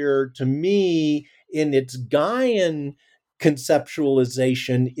technosphere to me, in its Gaian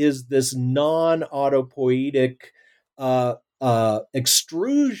conceptualization, is this non-autopoietic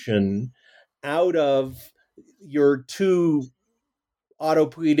extrusion out of your two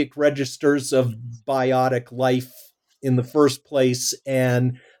autopoietic registers of biotic life in the first place,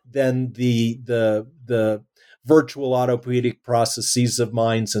 and then the virtual autopoietic processes of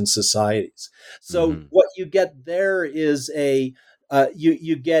minds and societies. So Mm-hmm. what you get there is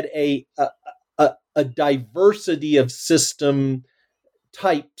you get a diversity of system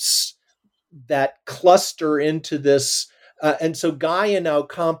types that cluster into this. And so Gaia now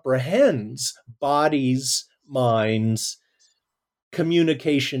comprehends bodies, minds,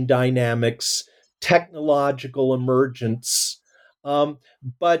 communication dynamics, technological emergence,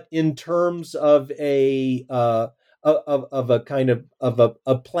 but in terms of of a kind of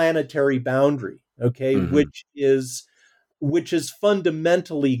a planetary boundary, okay, Mm-hmm. which is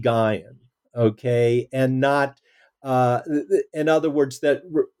fundamentally Gaian, okay, and not, uh, in other words, that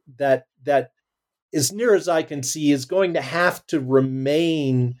as near as I can see, is going to have to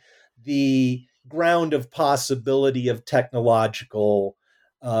remain the ground of possibility of technological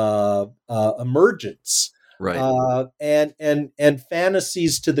emergence. Right. And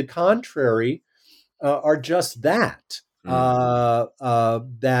fantasies to the contrary are just that. Mm.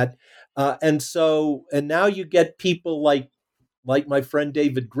 And now you get people like like my friend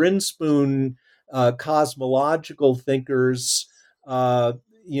David Grinspoon, cosmological thinkers,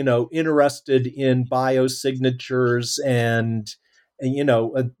 interested in biosignatures and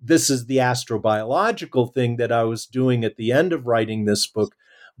this is the astrobiological thing that I was doing at the end of writing this book.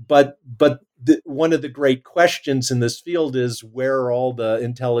 But one of the great questions in this field is, where are all the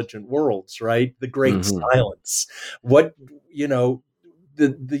intelligent worlds, right? The great silence. What, the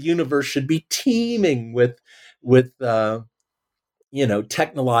universe should be teeming with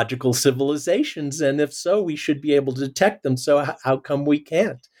technological civilizations, and if so, we should be able to detect them. So how come we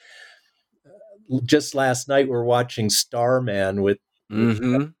can't? Just last night we're watching Starman with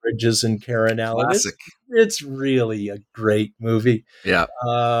Jeff Bridges and Karen Allen. Classic. It's really a great movie. Yeah.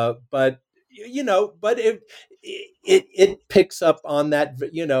 But it picks up on that.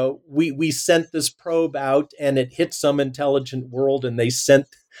 We sent this probe out and it hit some intelligent world, and they sent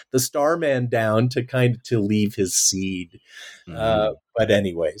the Starman down to leave his seed. But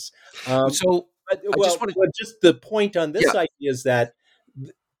anyways, so just the point on this idea is that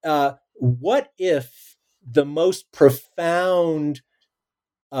what if the most profound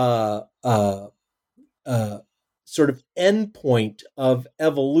sort of endpoint of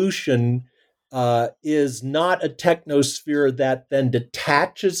evolution is not a technosphere that then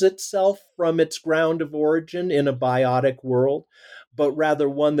detaches itself from its ground of origin in a biotic world, but rather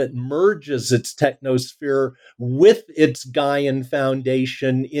one that merges its technosphere with its Gaian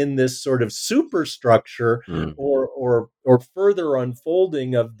foundation in this sort of superstructure or further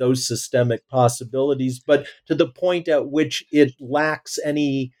unfolding of those systemic possibilities, but to the point at which it lacks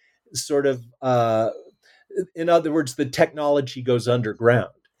any sort of, in other words, the technology goes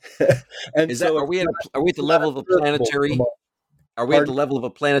underground. And are we at the level of a planetary? Are we at the level of a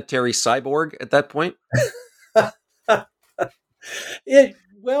planetary cyborg at that point?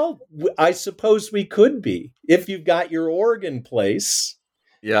 I suppose we could be, if you've got your organ place.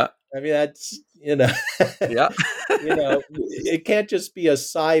 Yeah. I mean, that's, yeah. It can't just be a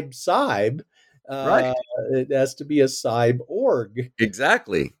cybe. Right. It has to be a cyborg.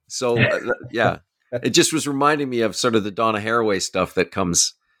 Exactly. So, yeah, it just was reminding me of sort of the Donna Haraway stuff that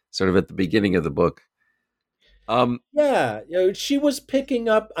comes sort of at the beginning of the book. She was picking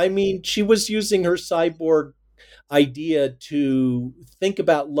up. I mean, she was using her cyborg idea to think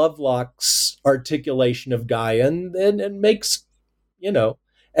about Lovelock's articulation of Gaia, and makes,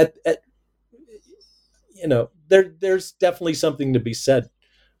 there's definitely something to be said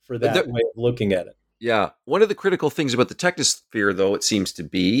for that way of looking at it. Yeah. One of the critical things about the technosphere, though, it seems to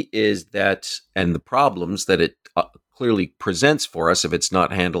be, is that, and the problems that it clearly presents for us if it's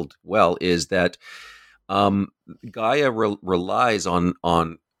not handled well, is that Gaia relies on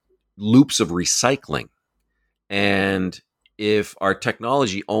loops of recycling. And if our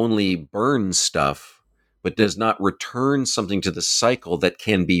technology only burns stuff, but does not return something to the cycle that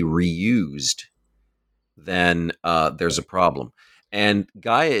can be reused, then there's a problem. And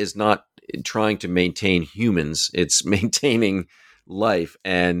Gaia is not trying to maintain humans; it's maintaining life,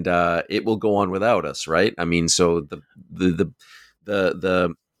 and it will go on without us, right? I mean, so the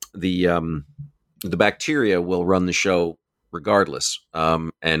bacteria will run the show regardless,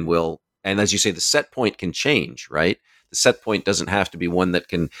 and as you say, the set point can change, right? The set point doesn't have to be one that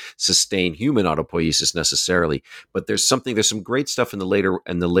can sustain human autopoiesis necessarily, but there's some great stuff in the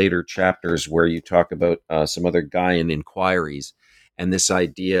later chapters where you talk about some other Gaian inquiries and this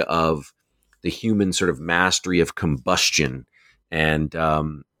idea of the human sort of mastery of combustion, and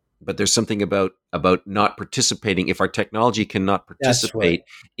but there's something about not participating. If our technology cannot participate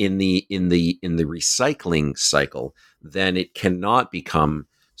in the recycling cycle, then it cannot become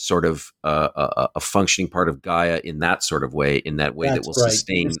sort of a functioning part of Gaia in that sort of way, that will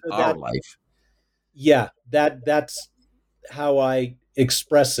sustain our life. Yeah, that's how I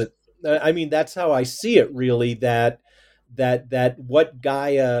express it. I mean, that's how I see it, really, that what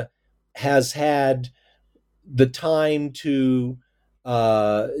Gaia has had the time to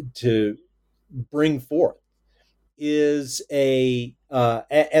bring forth is and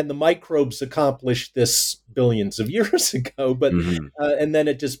the microbes accomplished this billions of years ago, but and then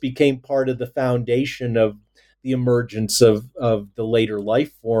it just became part of the foundation of the emergence of the later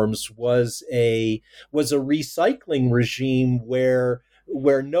life forms, was a recycling regime where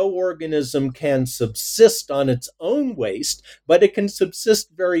no organism can subsist on its own waste, but it can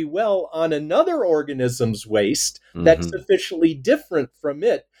subsist very well on another organism's waste that's sufficiently different from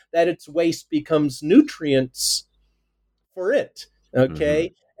it that its waste becomes nutrients for it.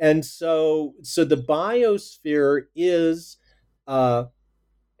 Okay. And so the biosphere is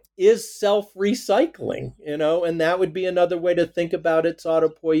self-recycling, and that would be another way to think about its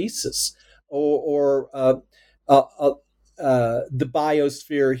autopoiesis, or the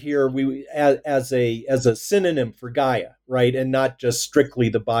biosphere here as a synonym for Gaia, right, and not just strictly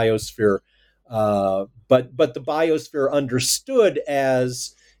the biosphere, but the biosphere understood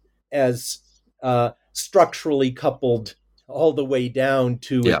as structurally coupled all the way down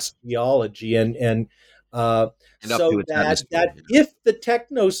to Yeah. its geology, and And up to so its that atmosphere. if the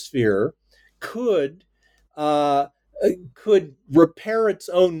technosphere could uh, could repair its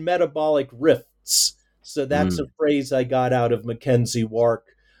own metabolic rifts. So that's a Mm. phrase I got out of Mackenzie Wark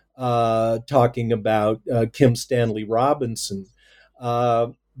talking about Kim Stanley Robinson.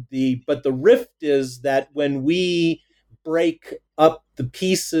 Uh, but the rift is that when we break up the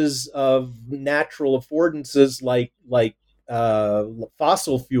pieces of natural affordances like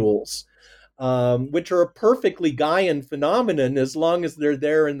fossil fuels, which are a perfectly Gaian phenomenon as long as they're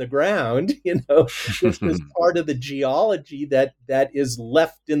there in the ground, just as part of the geology that is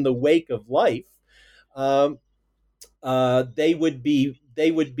left in the wake of life. Um, they would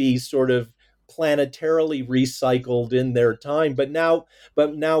be sort of planetarily recycled in their time, but now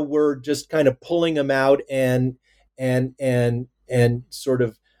we're just kind of pulling them out and sort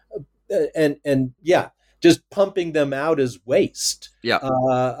of and yeah, just pumping them out as waste Yeah.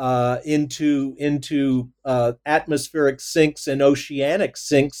 into atmospheric sinks and oceanic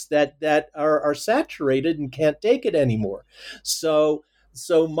sinks that are saturated and can't take it anymore. So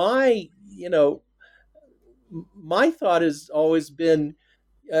my thought has always been,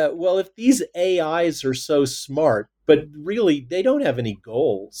 well, if these AIs are so smart, but really they don't have any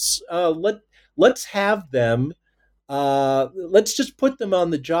goals, let's have them. Let's just put them on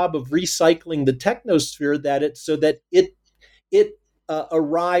the job of recycling the technosphere so that it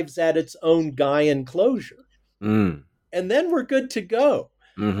arrives at its own Gaian closure, Mm. and then we're good to go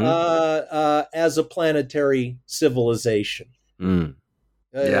Hmm. as a planetary civilization. Mm.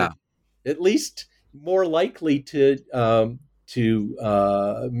 Uh, Yeah. at least more likely to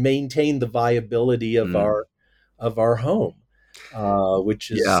maintain the viability of Mm. our home, which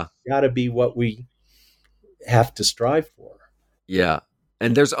has Yeah. got to be what we have to strive for. Yeah.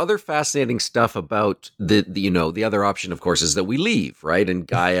 And there's other fascinating stuff about the other option, of course, is that we leave, right? And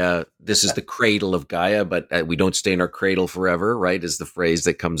Gaia, this is the cradle of Gaia, but we don't stay in our cradle forever, right? Is the phrase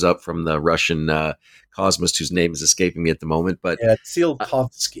that comes up from the Russian cosmist whose name is escaping me at the moment. But Yeah,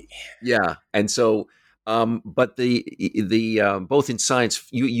 Tsiolkovsky. yeah, and so, but the both in science,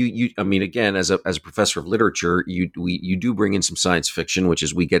 I mean, again, as a professor of literature, you do bring in some science fiction, which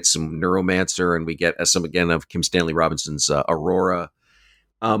is we get some Neuromancer, and we get some again of Kim Stanley Robinson's Aurora.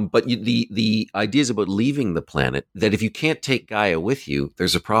 But the ideas about leaving the planet, that if you can't take Gaia with you,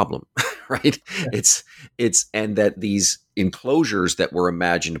 there's a problem, right? And that these enclosures that were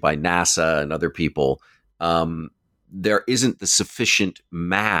imagined by NASA and other people, there isn't the sufficient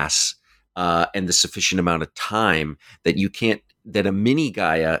mass and the sufficient amount of time that a mini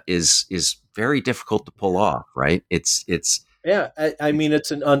Gaia is very difficult to pull off, right? Yeah, I mean, it's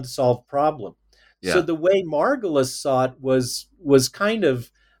an unsolved problem. So Yeah. the way Margulis saw it was kind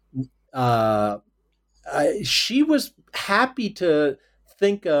of, uh, she was happy to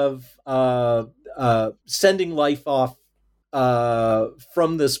think of sending life off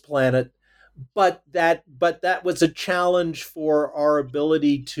from this planet, but that was a challenge for our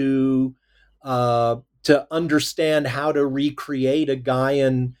ability to understand how to recreate a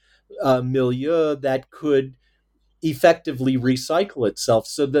Gaian milieu that could effectively recycle itself.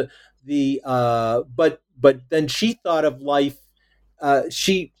 So but then she thought of life.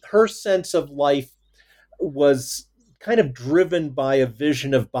 Her sense of life was kind of driven by a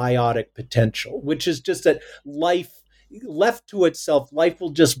vision of biotic potential, which is just that life left to itself, life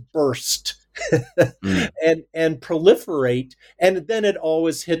will just burst Mm. and proliferate, and then it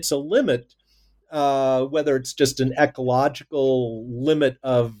always hits a limit, whether it's just an ecological limit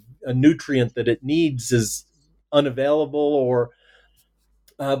of a nutrient that it needs is unavailable, or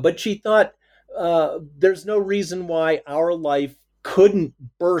but she thought there's no reason why our life couldn't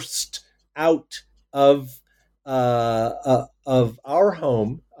burst out of our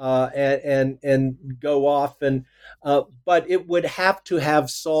home and go off, but it would have to have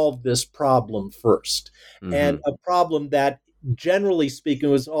solved this problem first, and Hmm. a problem that, generally speaking,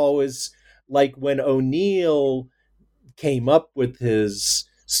 was always like when O'Neill came up with his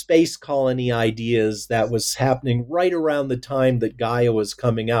space colony ideas. That was happening right around the time that Gaia was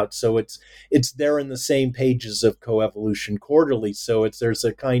coming out, so it's there in the same pages of Coevolution Quarterly, so there's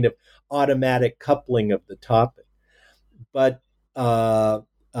a kind of automatic coupling of the topic. But so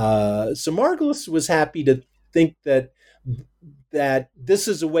Margulis was happy to think that this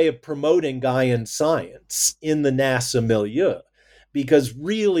is a way of promoting Gaian science in the NASA milieu, because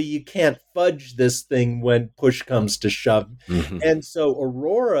really you can't fudge this thing when push comes to shove. Mm-hmm. And so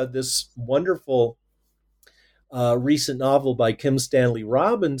Aurora, this wonderful recent novel by Kim Stanley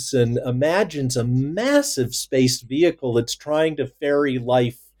Robinson, imagines a massive space vehicle that's trying to ferry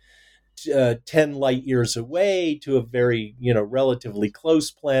life 10 light years away to a very, relatively close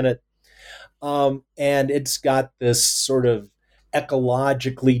planet. And it's got this sort of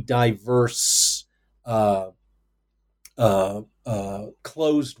ecologically diverse,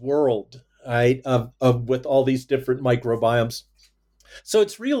 closed world, right, of with all these different microbiomes. So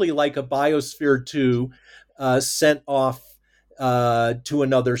it's really like a biosphere 2 sent off to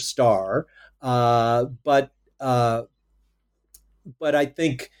another star. But I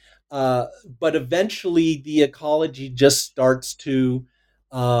think, but eventually the ecology just starts to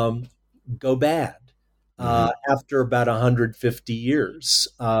go bad after about 150 years,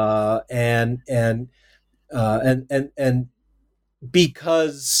 and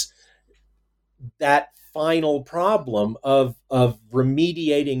because that final problem of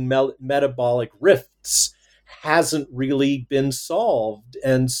remediating metabolic rifts hasn't really been solved,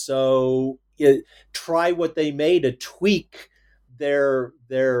 and so try what they may to tweak their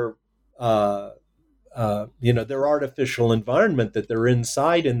their artificial environment that they're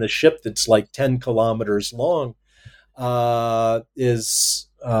inside in the ship that's like 10 kilometers long, is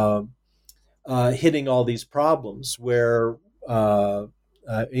hitting all these problems where,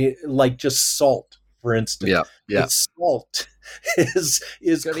 like just salt, for instance. Yeah. The salt is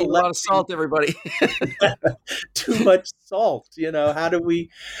Gotta eat a lot of salt, everybody. too much salt. How do we,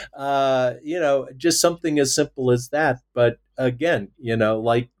 just something as simple as that. But again,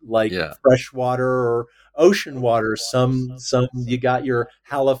 like fresh water or ocean water, some you got your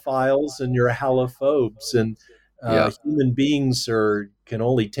halophiles and your halophobes, and human beings can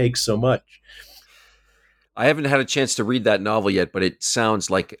only take so much. I haven't had a chance to read that novel yet, but it sounds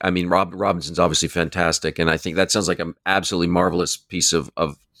like, Rob Robinson's obviously fantastic, and I think that sounds like an absolutely marvelous piece of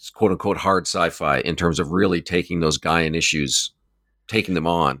quote unquote hard sci-fi in terms of really taking those Gaian issues, taking them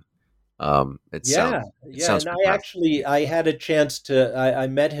on. Sounds and I had a chance to. I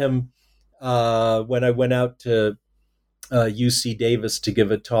met him when I went out to UC Davis to give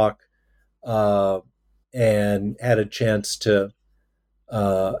a talk, and had a chance to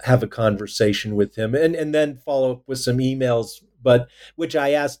have a conversation with him, and then follow up with some emails. But which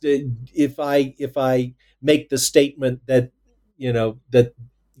I asked if I make the statement that that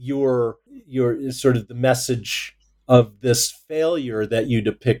your sort of the message of this failure that you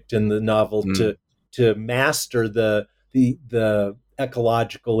depict in the novel to master the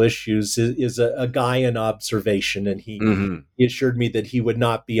ecological issues is a Gaian observation, and he assured me that he would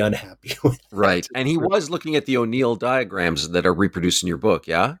not be unhappy with that. Right. And he was looking at the O'Neill diagrams that are reproduced in your book,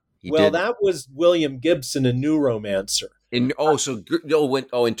 yeah? That was William Gibson, a neuromancer. In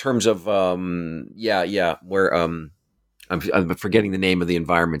terms of where I'm forgetting the name of the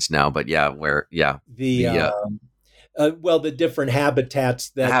environments now, but the different habitats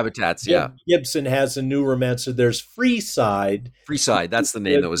that Gibson has in Neuromancer. There's Freeside. That's the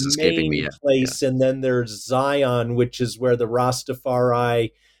name that was escaping me. Place, and then there's Zion, which is where the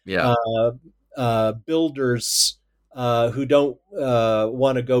Rastafari builders who don't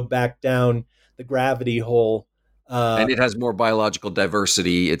want to go back down the gravity hole. And it has more biological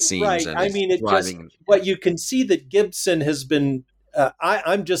diversity, it seems. Right. And what you can see that Gibson has been.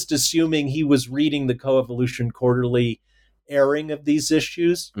 I'm just assuming he was reading the Coevolution Quarterly airing of these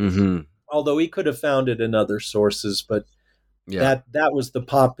issues, although he could have found it in other sources. But that was the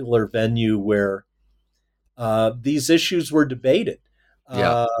popular venue where these issues were debated.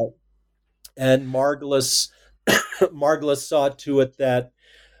 And Margulis saw to it that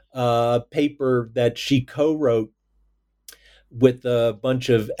paper that she co-wrote with a bunch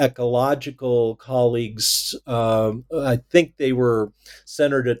of ecological colleagues. I think they were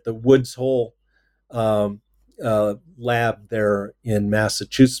centered at the Woods Hole lab there in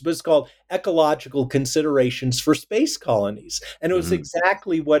Massachusetts. But it's called Ecological Considerations for Space Colonies. And it was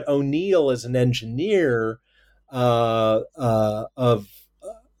exactly what O'Neill, as an engineer of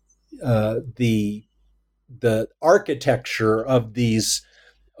the architecture of these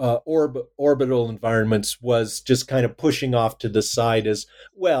orbital environments, was just kind of pushing off to the side as,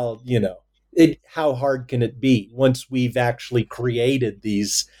 well, how hard can it be once we've actually created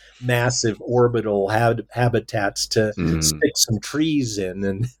these massive orbital habitats to stick some trees in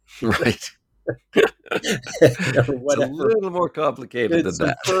and right. It's a little more complicated than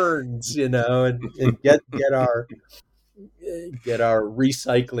that. Ferns, and get our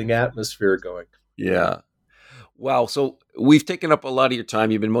recycling atmosphere going. Yeah. Wow. So we've taken up a lot of your time.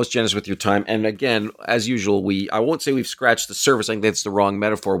 You've been most generous with your time. And again, as usual, I won't say we've scratched the surface. I think that's the wrong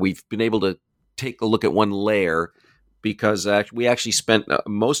metaphor. We've been able to take a look at one layer because we actually spent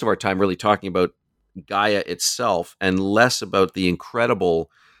most of our time really talking about Gaia itself and less about the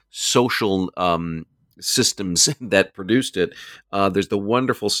incredible social systems that produced it. There's the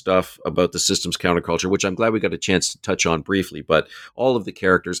wonderful stuff about the systems counterculture, which I'm glad we got a chance to touch on briefly, but all of the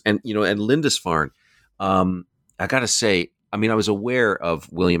characters and, and Lindisfarne. I got to say, I mean, I was aware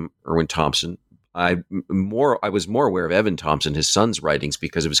of William Irwin Thompson. I was more aware of Evan Thompson, his son's writings,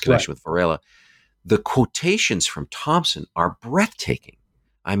 because of his connection with Varela. The quotations from Thompson are breathtaking.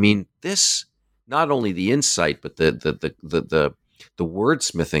 I mean, this not only the insight, but the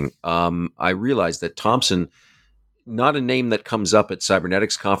wordsmithing. I realized that Thompson, not a name that comes up at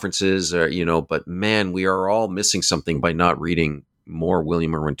cybernetics conferences, or but man, we are all missing something by not reading more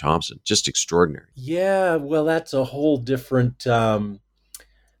William Irwin Thompson. Just extraordinary. Yeah, well, that's a whole different set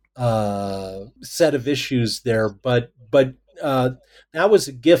of issues there. But that was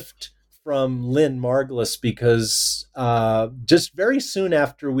a gift from Lynn Margulis because just very soon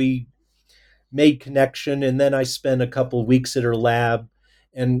after we made connection, and then I spent a couple of weeks at her lab,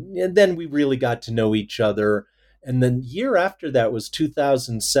 and then we really got to know each other. And then year after that was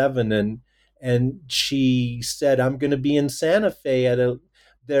 2007, and she said, "I'm going to be in Santa Fe at a."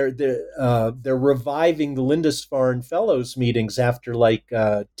 They're reviving the Lindisfarne Fellows meetings after like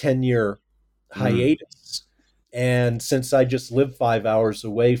a 10-year hiatus. And since I just live 5 hours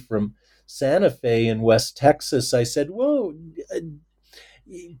away from Santa Fe in West Texas, I said, "Whoa,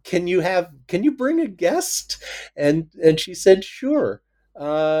 can you bring a guest?" And she said, "Sure."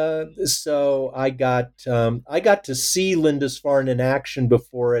 So I got to see Lindisfarne in action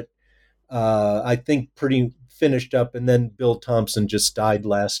before it. I think pretty finished up, and then Bill Thompson just died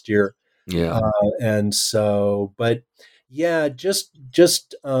last year. Yeah. And so, but yeah, just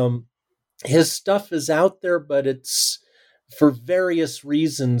his stuff is out there, but it's for various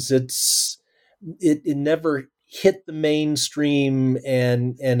reasons. It never hit the mainstream,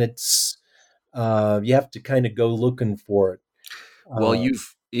 and it's you have to kind of go looking for it. Well,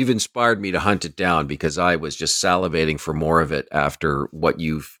 you've inspired me to hunt it down because I was just salivating for more of it after what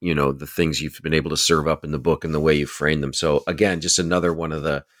the things you've been able to serve up in the book and the way you framed them. So again, just another one of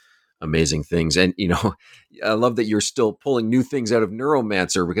the amazing things. And, I love that you're still pulling new things out of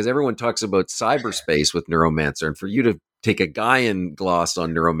Neuromancer because everyone talks about cyberspace with Neuromancer. And for you to take a Gaian gloss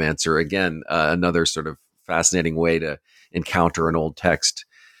on Neuromancer, again, another sort of fascinating way to encounter an old text.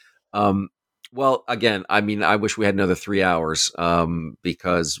 Well, again, I mean, I wish we had another 3 hours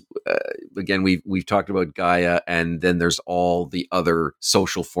because, again, we've talked about Gaia, and then there's all the other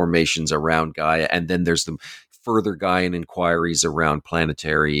social formations around Gaia, and then there's the further Gaian inquiries around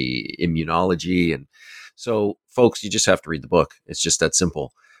planetary immunology, and so, folks, you just have to read the book. It's just that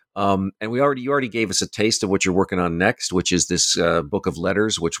simple. And you already gave us a taste of what you're working on next, which is this book of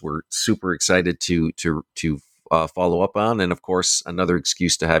letters, which we're super excited to follow up on, and of course, another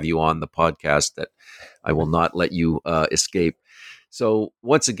excuse to have you on the podcast that I will not let you escape. So,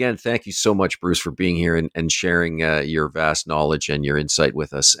 once again, thank you so much, Bruce, for being here and sharing your vast knowledge and your insight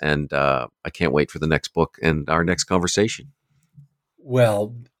with us. And I can't wait for the next book and our next conversation.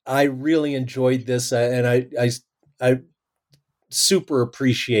 Well, I really enjoyed this, and I super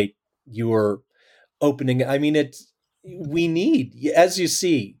appreciate your opening. I mean, we need, as you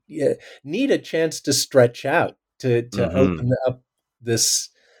see, need a chance to stretch out to open up this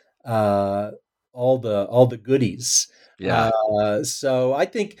all the goodies. Yeah. So I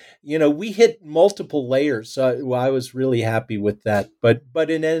think we hit multiple layers. So I was really happy with that. But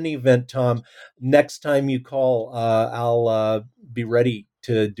in any event, Tom, next time you call, I'll be ready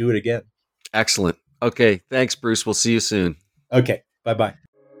to do it again. Excellent. Okay. Thanks, Bruce. We'll see you soon. Okay. Bye-bye.